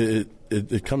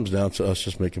 it comes down to us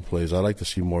just making plays. I'd like to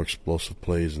see more explosive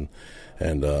plays,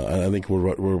 and I think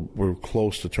we're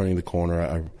close to turning the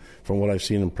corner. From what I've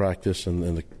seen in practice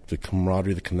and the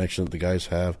camaraderie, the connection that the guys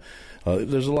have.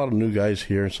 There's a lot of new guys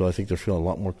here, and so I think they're feeling a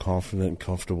lot more confident and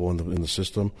comfortable in the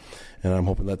system, and I'm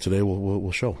hoping that today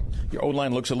will show. Your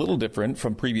O-line looks a little different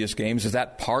from previous games. Is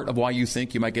that part of why you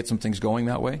think you might get some things going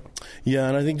that way? Yeah,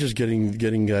 and I think just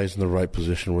getting guys in the right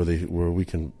position where we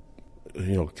can,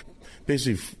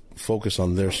 basically focus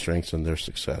on their strengths and their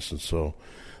success, and so.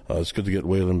 It's good to get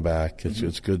Waylon back.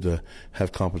 It's good to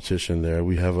have competition there.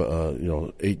 We have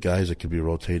 8 guys that could be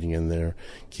rotating in there,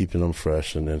 keeping them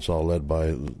fresh, and it's all led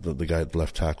by the guy at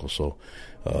left tackle. So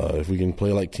if we can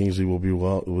play like Kingsley, we'll be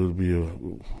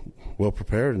well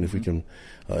prepared. And if we can,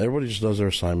 everybody just does their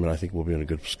assignment, I think we'll be in a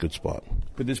good spot.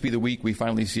 Could this be the week we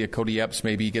finally see a Cody Epps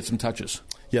maybe get some touches?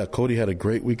 Yeah, Cody had a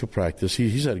great week of practice.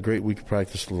 He's had a great week of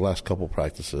practice the last couple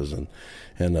practices, and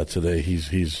today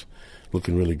he's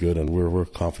looking really good, and we're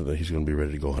confident that he's going to be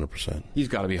ready to go 100%. He's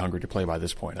got to be hungry to play by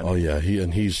this point. Oh yeah,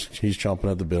 he's chomping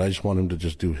at the bit. I just want him to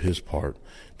just do his part.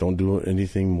 Don't do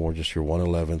anything more. Just your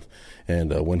 1/11th,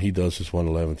 and when he does his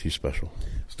 1/11th, he's special.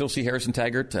 Still see Harrison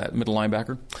Taggart at middle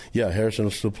linebacker? Yeah, Harrison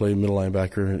will still play middle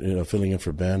linebacker, filling in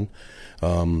for Ben.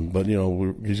 But he's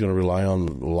going to rely on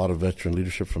a lot of veteran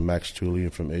leadership from Max Tooley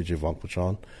and from AJ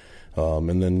Vonkpachon.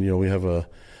 And then we have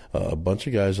a bunch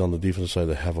of guys on the defensive side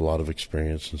that have a lot of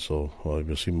experience, and so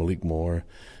you'll see Malik Moore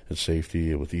at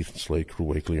safety with Ethan Slade, Crew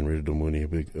Wakely, and Rita Domuni,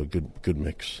 a good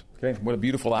mix. Okay, what a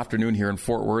beautiful afternoon here in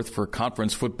Fort Worth for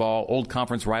conference football. Old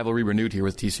conference rivalry renewed here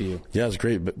with TCU. Yeah, it's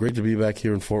great to be back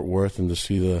here in Fort Worth and to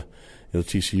see the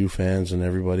TCU fans and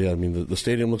everybody. I mean, the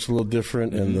stadium looks a little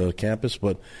different and the campus,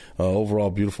 but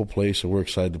overall beautiful place, and we're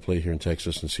excited to play here in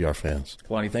Texas and see our fans.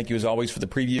 Kalani, thank you as always for the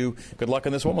preview. Good luck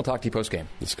on this one. We'll talk to you post-game.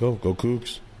 Let's go. Go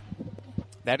Cougs.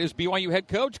 That is BYU head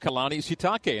coach Kalani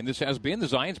Sitake, and this has been the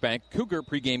Zions Bank Cougar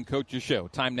Pregame Coaches Show.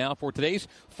 Time now for today's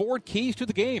Ford Keys to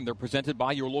the Game. They're presented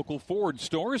by your local Ford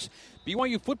stores.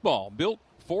 BYU football, built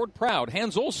Ford proud.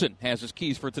 Hans Olsen has his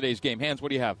keys for today's game. Hans, what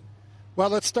do you have? Well,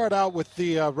 let's start out with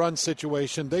the run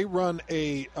situation. They run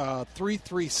a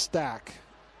 3-3 stack.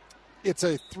 It's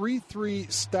a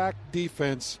 3-3 stack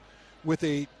defense with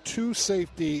a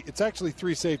 2-safety, it's actually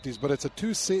 3 safeties, but it's a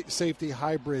 2-safety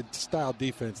hybrid style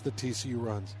defense that TCU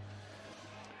runs.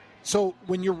 So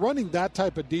when you're running that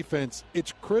type of defense,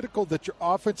 it's critical that your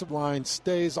offensive line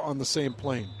stays on the same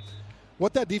plane.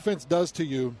 What that defense does to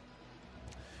you,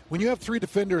 when you have 3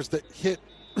 defenders that hit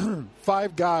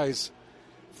 5 guys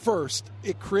first,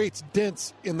 it creates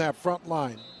dents in that front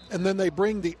line. And then they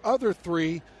bring the other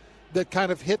 3 that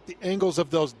kind of hit the angles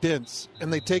of those dents,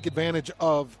 and they take advantage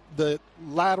of the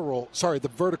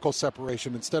vertical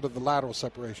separation instead of the lateral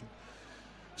separation.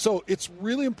 So it's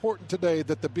really important today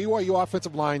that the BYU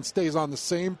offensive line stays on the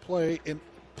same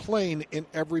plane in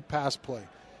every pass play.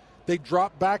 They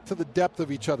drop back to the depth of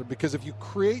each other, because if you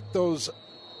create those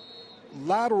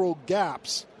lateral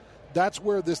gaps, that's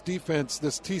where this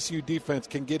TCU defense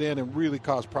can get in and really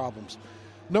cause problems.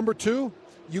 Number 2,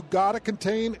 you got to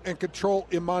contain and control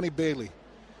Imani Bailey.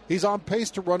 He's on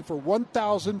pace to run for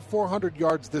 1,400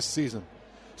 yards this season.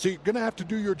 So you're going to have to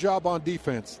do your job on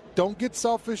defense. Don't get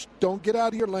selfish. Don't get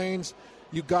out of your lanes.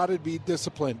 You got to be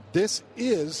disciplined. This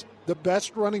is the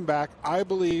best running back, I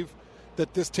believe,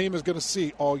 that this team is going to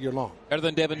see all year long. Better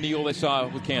than Devin Neal they saw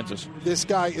with Kansas. This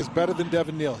guy is better than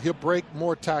Devin Neal. He'll break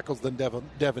more tackles than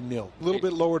Devin Neal. A little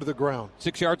bit lower to the ground.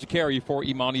 6 yards of carry for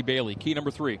Imani Bailey. Key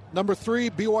number 3. Number 3,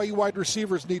 BYU wide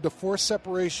receivers need to force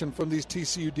separation from these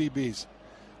TCU DBs.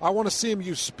 I want to see them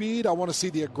use speed. I want to see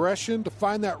the aggression to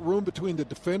find that room between the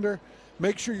defender.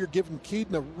 Make sure you're giving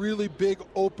Keaton a really big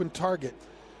open target.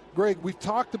 Greg, we've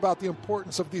talked about the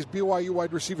importance of these BYU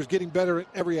wide receivers getting better in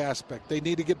every aspect. They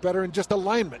need to get better in just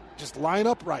alignment. Just line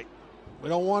up right. We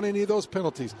don't want any of those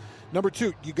penalties. Number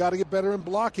 2, you got to get better in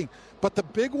blocking. But the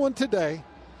big one today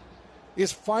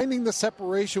is finding the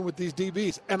separation with these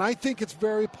DBs. And I think it's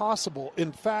very possible.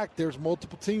 In fact, there's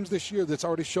multiple teams this year that's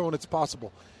already shown it's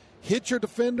possible. hit your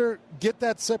defender, get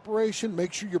that separation,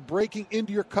 make sure you're breaking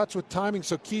into your cuts with timing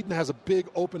so Keaton has a big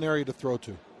open area to throw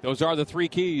to. Those are the three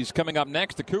keys. Coming up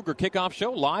next, the Cougar Kickoff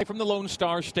Show live from the Lone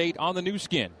Star State on the new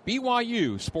skin,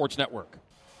 BYU Sports Network.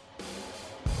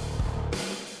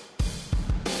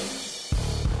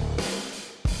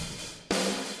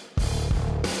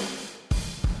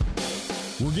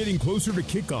 We're getting closer to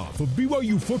kickoff of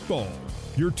BYU football.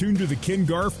 You're tuned to the Ken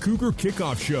Garff Cougar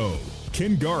Kickoff Show.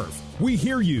 Ken Garff, we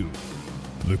hear you.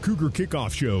 The Cougar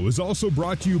Kickoff Show is also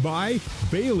brought to you by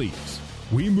Bailey's.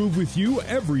 We move with you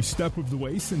every step of the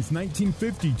way since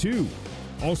 1952.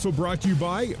 Also brought to you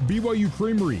by BYU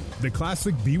Creamery, the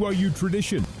classic BYU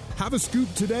tradition. Have a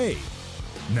scoop today.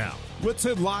 Now, let's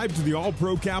head live to the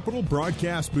All-Pro Capital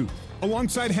broadcast booth.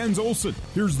 Alongside Hans Olsen,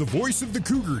 here's the voice of the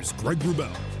Cougars, Greg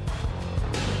Wrubell.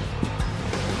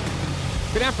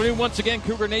 Good afternoon once again,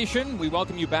 Cougar Nation. We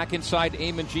welcome you back inside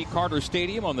Amon G. Carter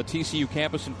Stadium on the TCU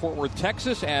campus in Fort Worth,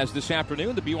 Texas, as this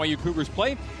afternoon the BYU Cougars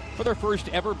play for their first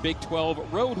ever Big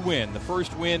 12 road win. The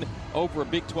first win over a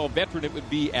Big 12 veteran it would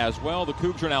be as well. The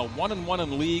Cougs are now 1-1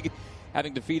 in league,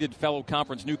 having defeated fellow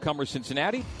conference newcomer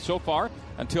Cincinnati. So far,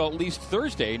 until at least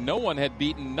Thursday, none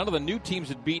of the new teams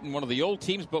had beaten one of the old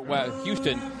teams, but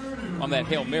Houston on that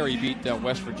Hail Mary beat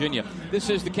West Virginia. This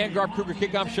is the Ken Garff Cougar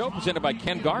Kickoff Show presented by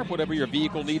Ken Garff. Whatever your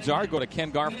vehicle needs are, go to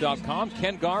kengarff.com.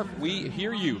 Ken Garff, we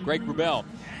hear you. Greg Wrubell,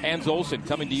 Hans Olsen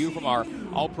coming to you from our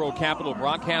All-Pro Capital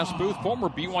broadcast booth. Former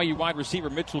BYU wide receiver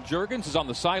Mitchell Juergens is on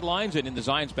the sidelines and in the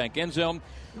Zions Bank end zone.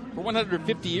 For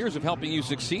 150 years of helping you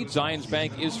succeed, Zions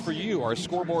Bank is for you. Our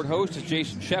scoreboard host is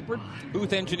Jason Shepard.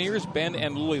 Booth engineers Ben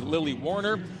and Lily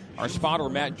Warner. Our spotter,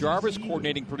 Matt Jarvis.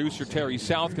 Coordinating producer, Terry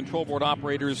South. Control board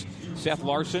operators, Seth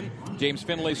Larson, James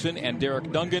Finlayson, and Derek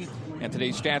Dungan. And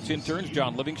today's stats interns,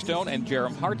 John Livingstone and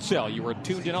Jerem Hartzell. You are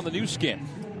tuned in on the new skin,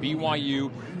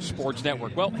 BYU Sports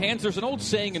Network. Well, Hans, there's an old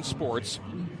saying in sports.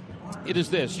 It is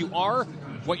this: you are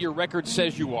what your record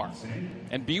says you are.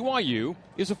 And BYU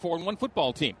is a 4-1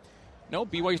 football team. No,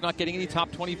 BYU's not getting any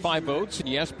top 25 votes. And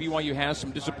yes, BYU has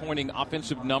some disappointing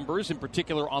offensive numbers, in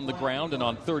particular on the ground and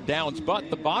on third downs. But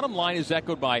the bottom line is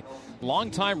echoed by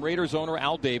longtime Raiders owner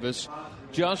Al Davis.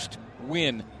 Just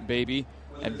win, baby.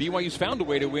 And BYU's found a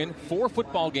way to win 4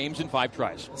 football games in 5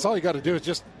 tries. That's all you got to do is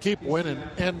just keep winning.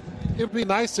 And it would be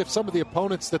nice if some of the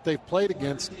opponents that they've played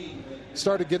against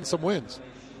started getting some wins.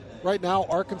 Right now,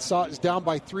 Arkansas is down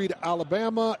by 3 to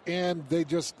Alabama, and they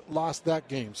just lost that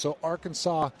game. So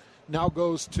Arkansas now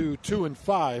goes to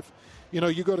 2-5. You know,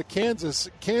 you go to Kansas.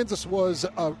 Kansas was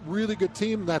a really good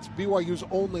team. That's BYU's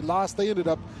only loss. They ended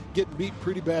up getting beat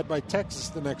pretty bad by Texas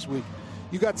the next week.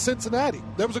 You got Cincinnati.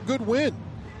 That was a good win.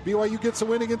 BYU gets a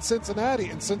win against Cincinnati,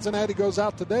 and Cincinnati goes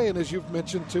out today. And as you've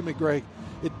mentioned to me, Greg,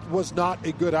 it was not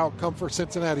a good outcome for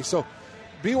Cincinnati. So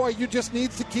BYU just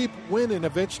needs to keep winning.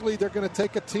 Eventually, they're going to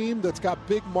take a team that's got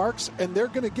big marks, and they're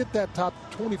going to get that top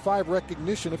 25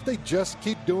 recognition if they just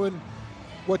keep doing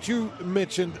what you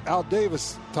mentioned Al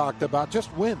Davis talked about.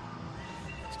 Just win.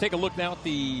 Let's take a look now at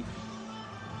the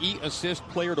eAssist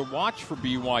player to watch for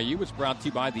BYU. It's brought to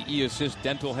you by the eAssist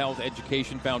Dental Health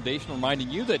Education Foundation, reminding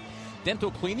you that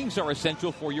dental cleanings are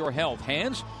essential for your health.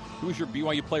 Hans, who's your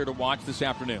BYU player to watch this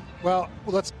afternoon? Well,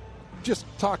 let's just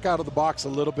talk out of the box a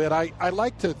little bit. I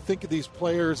like to think of these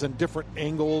players in different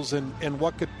angles and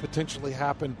what could potentially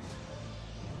happen.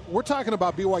 We're talking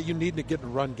about BYU needing to get a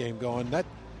run game going. That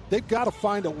they've got to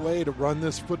find a way to run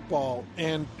this football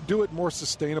and do it more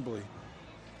sustainably.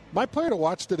 My player to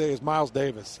watch today is Miles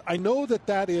Davis. I know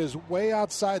that is way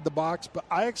outside the box, but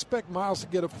I expect Miles to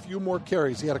get a few more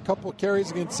carries. He had a couple of carries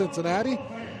against Cincinnati.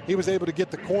 He was able to get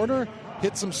the corner,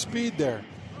 hit some speed there.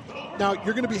 Now,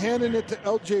 you're going to be handing it to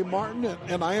L.J. Martin,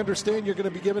 and I understand you're going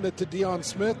to be giving it to Deion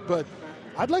Smith, but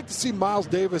I'd like to see Miles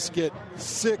Davis get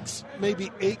 6,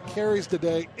 maybe 8 carries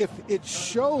today. If it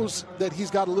shows that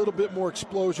he's got a little bit more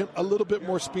explosion, a little bit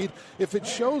more speed, if it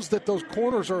shows that those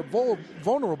corners are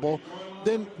vulnerable,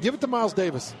 then give it to Miles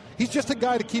Davis. He's just a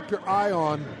guy to keep your eye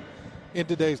on in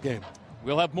today's game.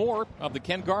 We'll have more of the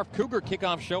Ken Garff Cougar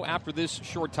Kickoff Show after this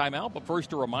short timeout, but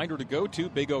first a reminder to go to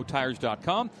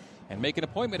BigOTires.com and make an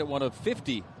appointment at one of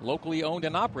 50 locally owned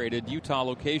and operated Utah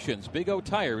locations. Big O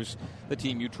Tires, the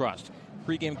team you trust.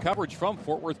 Pre-game coverage from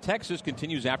Fort Worth, Texas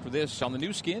continues after this on the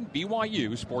new skin,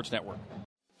 BYU Sports Network.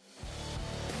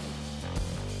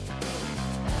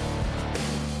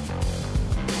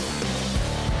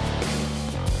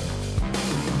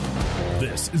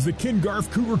 This is the Ken Garff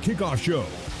Cougar Kickoff Show.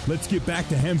 Let's get back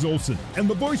to Hans Olsen and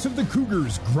the voice of the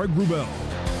Cougars, Greg Wrubell.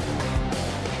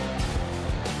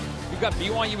 got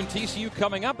BYU and TCU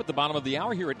coming up at the bottom of the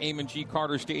hour here at Amon G.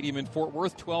 Carter Stadium in Fort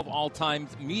Worth. 12 all-time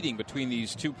meeting between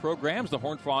these two programs. The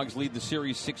Horned Frogs lead the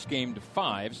series 6 games to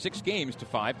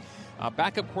 5.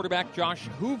 Backup quarterback Josh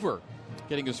Hoover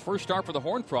getting his first start for the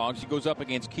Horned Frogs. He goes up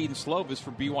against Keaton Slovis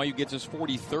for BYU, gets his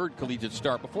 43rd collegiate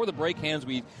start. Before the break, Hans,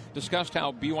 we discussed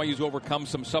how BYU's overcome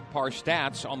some subpar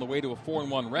stats on the way to a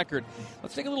 4-1 record.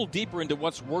 Let's dig a little deeper into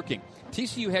what's working.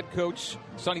 TCU head coach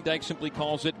Sonny Dykes simply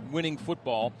calls it winning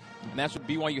football, and that's what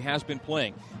BYU has been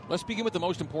playing. Let's begin with the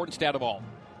most important stat of all,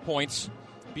 points.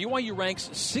 BYU ranks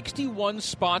 61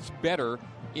 spots better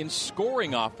in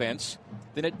scoring offense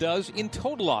than it does in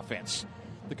total offense.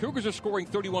 The Cougars are scoring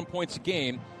 31 points a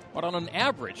game, but on an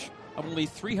average of only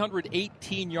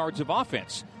 318 yards of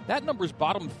offense. That number is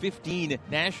bottom 15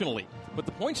 nationally, but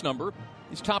the points number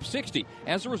is top 60.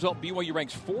 As a result, BYU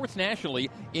ranks 4th nationally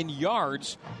in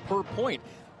yards per point.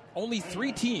 Only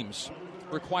 3 teams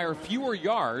require fewer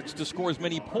yards to score as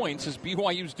many points as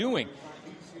BYU's doing.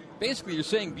 Basically, you're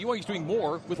saying BYU's doing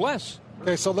more with less.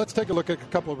 Okay, so let's take a look at a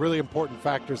couple of really important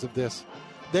factors of this.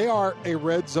 They are a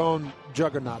red zone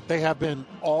juggernaut. They have been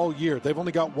all year. They've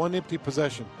only got 1 empty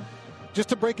possession. Just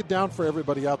to break it down for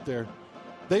everybody out there,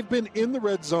 they've been in the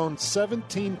red zone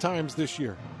 17 times this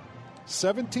year.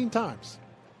 17 times.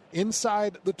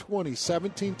 Inside the 20,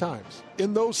 17 times.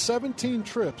 In those 17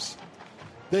 trips,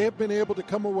 they have been able to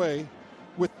come away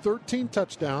with 13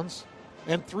 touchdowns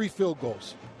and 3 field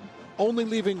goals, only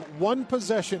leaving 1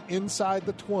 possession inside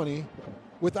the 20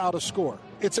 without a score.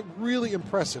 It's really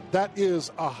impressive. That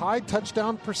is a high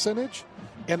touchdown percentage,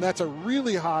 and that's a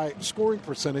really high scoring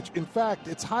percentage. In fact,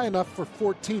 it's high enough for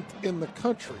 14th in the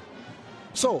country.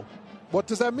 So, what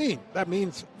does that mean? That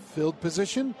means field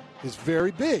position is very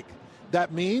big.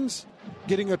 That means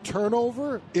getting a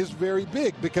turnover is very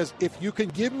big, because if you can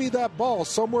give me that ball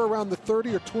somewhere around the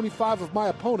 30 or 25 of my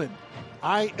opponent,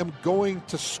 I am going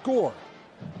to score.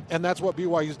 And that's what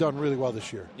BYU's done really well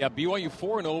this year. Yeah, BYU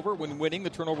 4-0 when winning the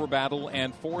turnover battle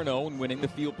and 4-0 when winning the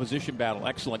field position battle.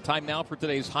 Excellent. Time now for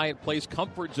today's Hyatt Place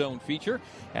Comfort Zone feature.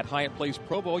 At Hyatt Place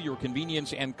Provo, your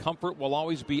convenience and comfort will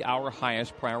always be our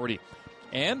highest priority.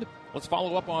 And let's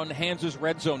follow up on Hans's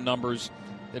red zone numbers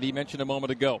that he mentioned a moment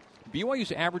ago.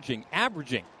 BYU's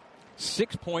averaging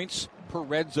 6 points per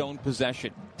red zone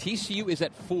possession. TCU is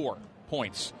at 4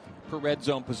 points per red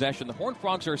zone possession. The Horned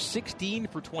Frogs are 16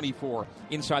 for 24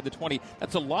 inside the 20.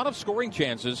 That's a lot of scoring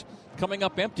chances coming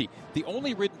up empty. The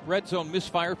only red zone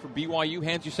misfire for BYU,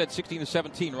 Hans, you said 16 to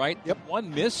 17, right? Yep.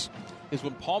 One miss is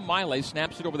when Paul Miley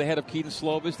snaps it over the head of Keaton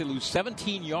Slovis. They lose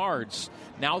 17 yards.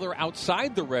 Now they're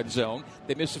outside the red zone.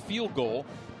 They miss a field goal,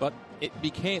 but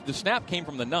the snap came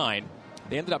from the 9.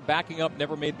 They ended up backing up,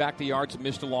 never made back the yards, and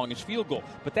missed a longish field goal.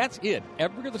 But that's it.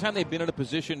 Every other time they've been in a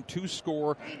position to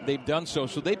score, they've done so.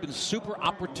 So they've been super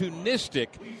opportunistic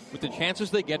with the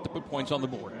chances they get to put points on the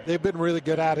board. They've been really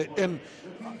good at it. And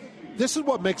this is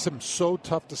what makes them so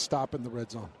tough to stop in the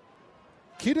red zone.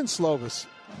 Keaton Slovis,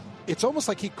 it's almost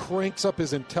like he cranks up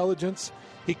his intelligence.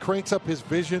 He cranks up his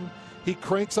vision. He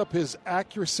cranks up his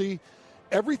accuracy.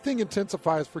 Everything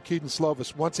intensifies for Keaton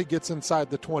Slovis once he gets inside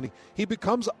the 20. He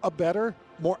becomes a better,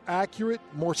 more accurate,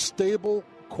 more stable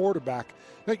quarterback.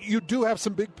 Now, you do have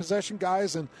some big possession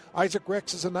guys, and Isaac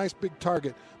Rex is a nice big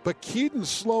target. But Keaton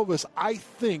Slovis, I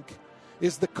think,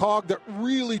 is the cog that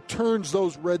really turns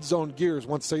those red zone gears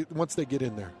once they get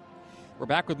in there. We're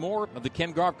back with more of the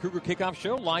Ken Garff Cougar Kickoff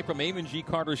Show live from Amon G.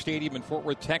 Carter Stadium in Fort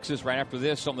Worth, Texas, right after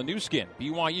this on the new skin,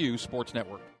 BYU Sports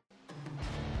Network.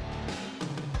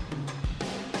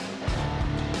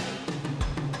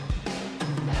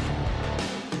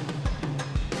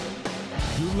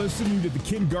 You're listening to the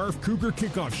Ken Garff Cougar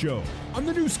Kickoff Show on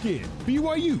the new skin,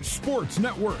 BYU Sports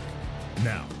Network.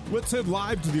 Now, let's head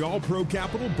live to the All-Pro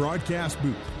Capital broadcast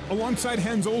booth. Alongside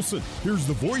Hans Olsen, here's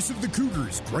the voice of the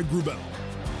Cougars, Greg Wrubell.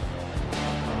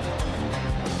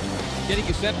 Getting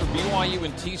you set for BYU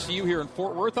and TCU here in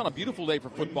Fort Worth on a beautiful day for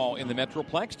football in the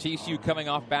Metroplex. TCU coming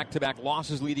off back-to-back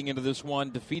losses leading into this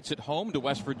one. Defeats at home to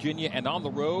West Virginia and on the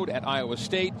road at Iowa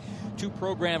State. Two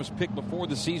programs picked before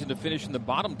the season to finish in the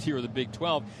bottom tier of the Big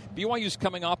 12. BYU's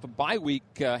coming off a bye week,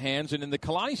 Hands, and in the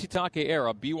Kalani Sitake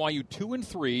era, BYU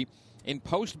 2-3 in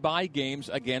post-bye games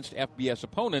against FBS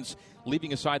opponents,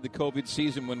 leaving aside the COVID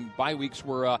season when bye weeks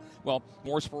were,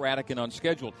 more sporadic and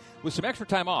unscheduled. With some extra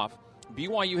time off,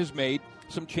 BYU has made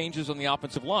some changes on the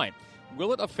offensive line.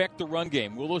 Will it affect the run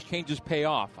game? Will those changes pay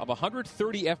off? Of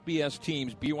 130 FBS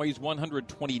teams, BYU's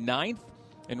 129th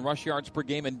in rush yards per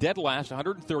game and dead last,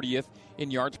 130th in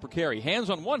yards per carry. Hands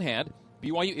on one hand,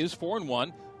 BYU is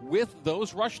 4-1 with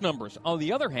those rush numbers. On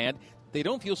the other hand, they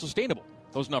don't feel sustainable,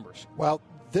 those numbers. Well,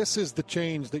 this is the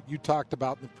change that you talked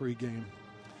about in the pregame.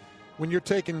 when you're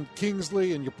taking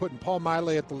Kingsley and you're putting Paul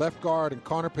Miley at the left guard and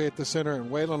Connor Pay at the center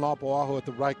and Waylon Lapuaho at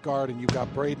the right guard and you've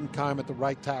got Braden Keim at the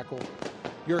right tackle,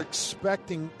 you're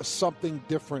expecting something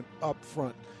different up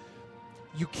front.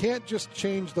 You can't just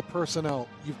change the personnel.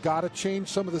 You've got to change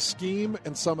some of the scheme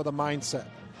and some of the mindset.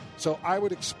 So I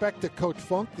would expect that Coach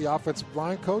Funk, the offensive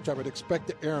line coach, I would expect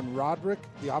that Aaron Roderick,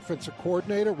 the offensive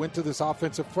coordinator, went to this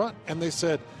offensive front and they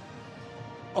said,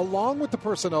 along with the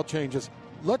personnel changes,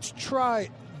 let's try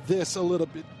this a little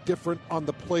bit different on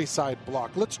the play side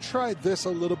block. Let's try this a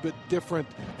little bit different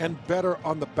and better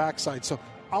on the backside. So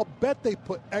I'll bet they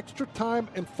put extra time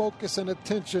and focus and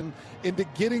attention into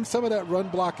getting some of that run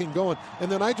blocking going.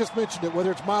 And then I just mentioned it, whether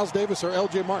it's Miles Davis or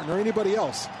L.J. Martin or anybody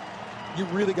else, you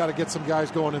really got to get some guys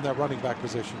going in that running back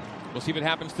position. We'll see what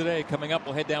happens today. Coming up,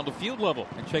 we'll head down to field level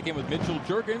and check in with Mitchell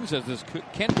Juergens as this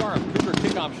Ken Garff Cougar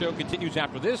Kickoff Show continues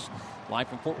after this. Live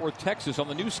from Fort Worth, Texas on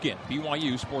the new skin,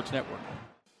 BYU Sports Network.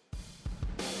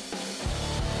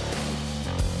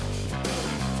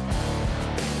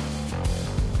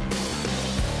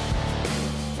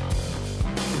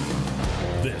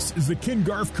 This is the Ken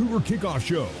Garff Cougar Kickoff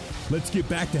Show. Let's get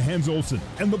back to Hans Olsen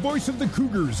and the voice of the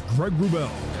Cougars, Greg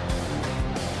Wrubell.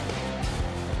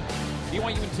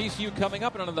 BYU and TCU coming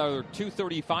up in another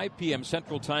 2:35 p.m.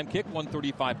 Central Time kick,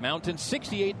 1:35 Mountain,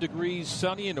 68 degrees,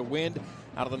 sunny and a wind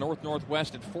out of the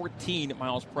north-northwest at 14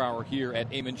 miles per hour here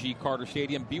at Amon G. Carter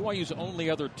Stadium. BYU's only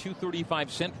other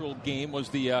 2:35 Central game was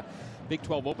the Big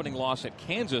 12 opening loss at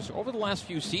Kansas. Over the last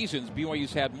few seasons,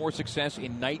 BYU's had more success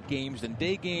in night games than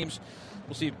day games.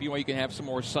 We'll see if BYU can have some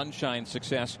more sunshine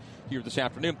success here this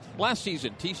afternoon. Last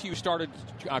season, TCU started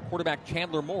quarterback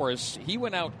Chandler Morris. He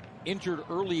went out injured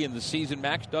early in the season.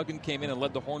 Max Duggan came in and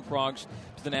led the Horned Frogs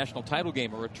to the national title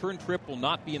game. A return trip will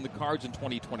not be in the cards in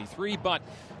 2023, but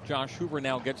Josh Hoover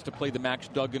now gets to play the Max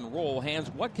Duggan role. Hans,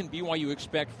 what can BYU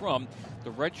expect from the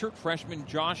redshirt freshman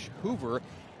Josh Hoover?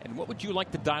 And what would you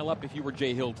like to dial up if you were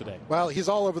Jay Hill today? Well, he's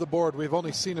all over the board. We've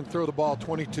only seen him throw the ball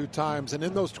 22 times, and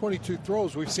in those 22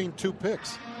 throws, we've seen 2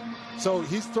 picks. So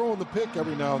he's throwing the pick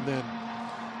every now and then.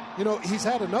 You know, he's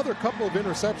had another couple of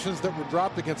interceptions that were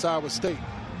dropped against Iowa State.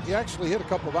 He actually hit a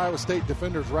couple of Iowa State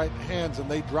defenders right hands, and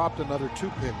they dropped another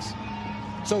 2 picks.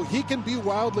 So he can be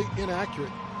wildly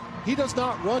inaccurate. He does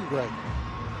not run, Greg.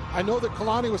 I know that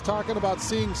Kalani was talking about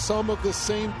seeing some of the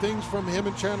same things from him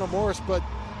and Chandler Morris, but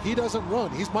he doesn't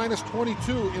run. He's minus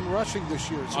 22 in rushing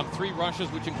this year. So on 3 rushes,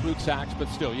 which include sacks, but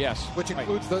still, yes. Which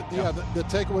includes the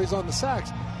takeaways on the sacks.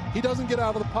 He doesn't get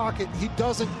out of the pocket. He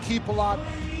doesn't keep a lot.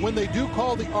 When they do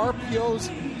call the RPOs,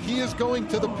 he is going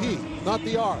to the P, not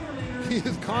the R. He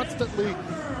is constantly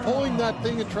pulling that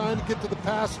thing and trying to get to the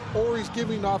pass, or he's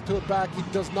giving off to a back. He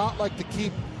does not like to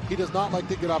keep. He does not like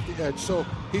to get off the edge. So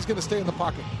he's going to stay in the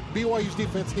pocket. BYU's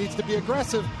defense needs to be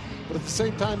aggressive. But at the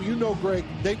same time, you know, Greg,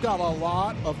 they've got a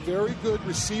lot of very good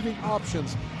receiving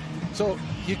options. So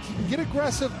you can get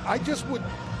aggressive. I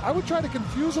would try to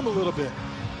confuse them a little bit.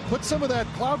 Put some of that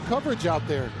cloud coverage out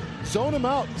there. Zone them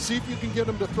out. See if you can get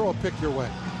them to throw a pick your way.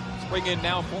 Let's bring in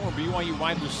now former BYU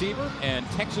wide receiver and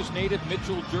Texas native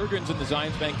Mitchell Juergens in the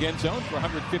Zions Bank end zone for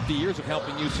 150 years of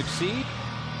helping you succeed.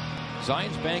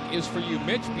 Zions Bank is for you,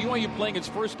 Mitch. BYU playing its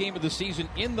first game of the season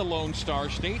in the Lone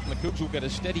Star State, and the Cougs will get a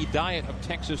steady diet of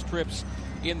Texas trips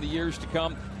in the years to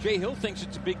come. Jay Hill thinks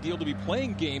it's a big deal to be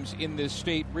playing games in this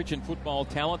state rich in football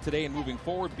talent today and moving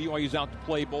forward. BYU's out to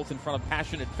play both in front of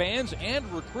passionate fans and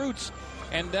recruits,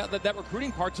 and that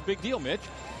recruiting part's a big deal, Mitch.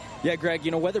 Yeah, Greg,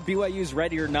 you know, whether BYU's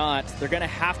ready or not, they're going to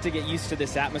have to get used to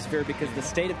this atmosphere because the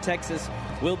state of Texas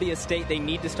will be a state they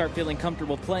need to start feeling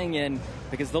comfortable playing in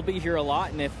because they'll be here a lot,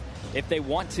 and if they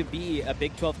want to be a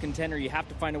Big 12 contender, you have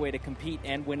to find a way to compete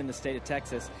and win in the state of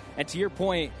Texas. And to your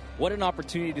point, what an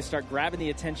opportunity to start grabbing the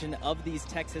attention of these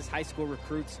Texas high school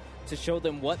recruits to show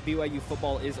them what BYU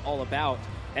football is all about.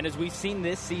 And as we've seen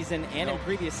this season and in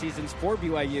previous seasons for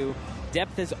BYU,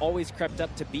 depth has always crept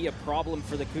up to be a problem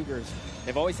for the Cougars.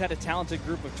 They've always had a talented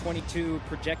group of 22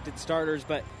 projected starters,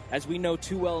 but as we know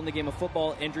too well in the game of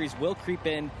football, injuries will creep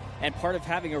in, and part of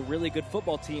having a really good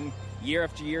football team year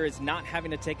after year is not having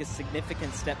to take a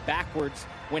significant step backwards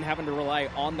when having to rely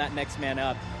on that next man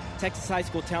up. Texas high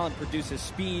school talent produces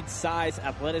speed, size,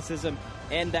 athleticism,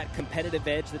 and that competitive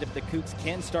edge that if the Cougs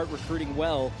can start recruiting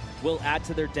well, will add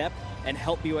to their depth and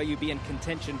help BYU be in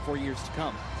contention for years to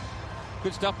come.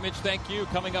 Good stuff, Mitch. Thank you.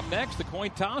 Coming up next, the coin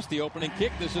toss, the opening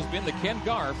kick. This has been the Ken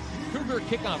Garff Cougar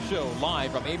Kickoff Show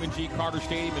live from Amon G. Carter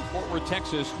Stadium in Fort Worth,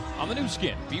 Texas on the new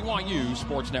skin, BYU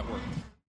Sports Network.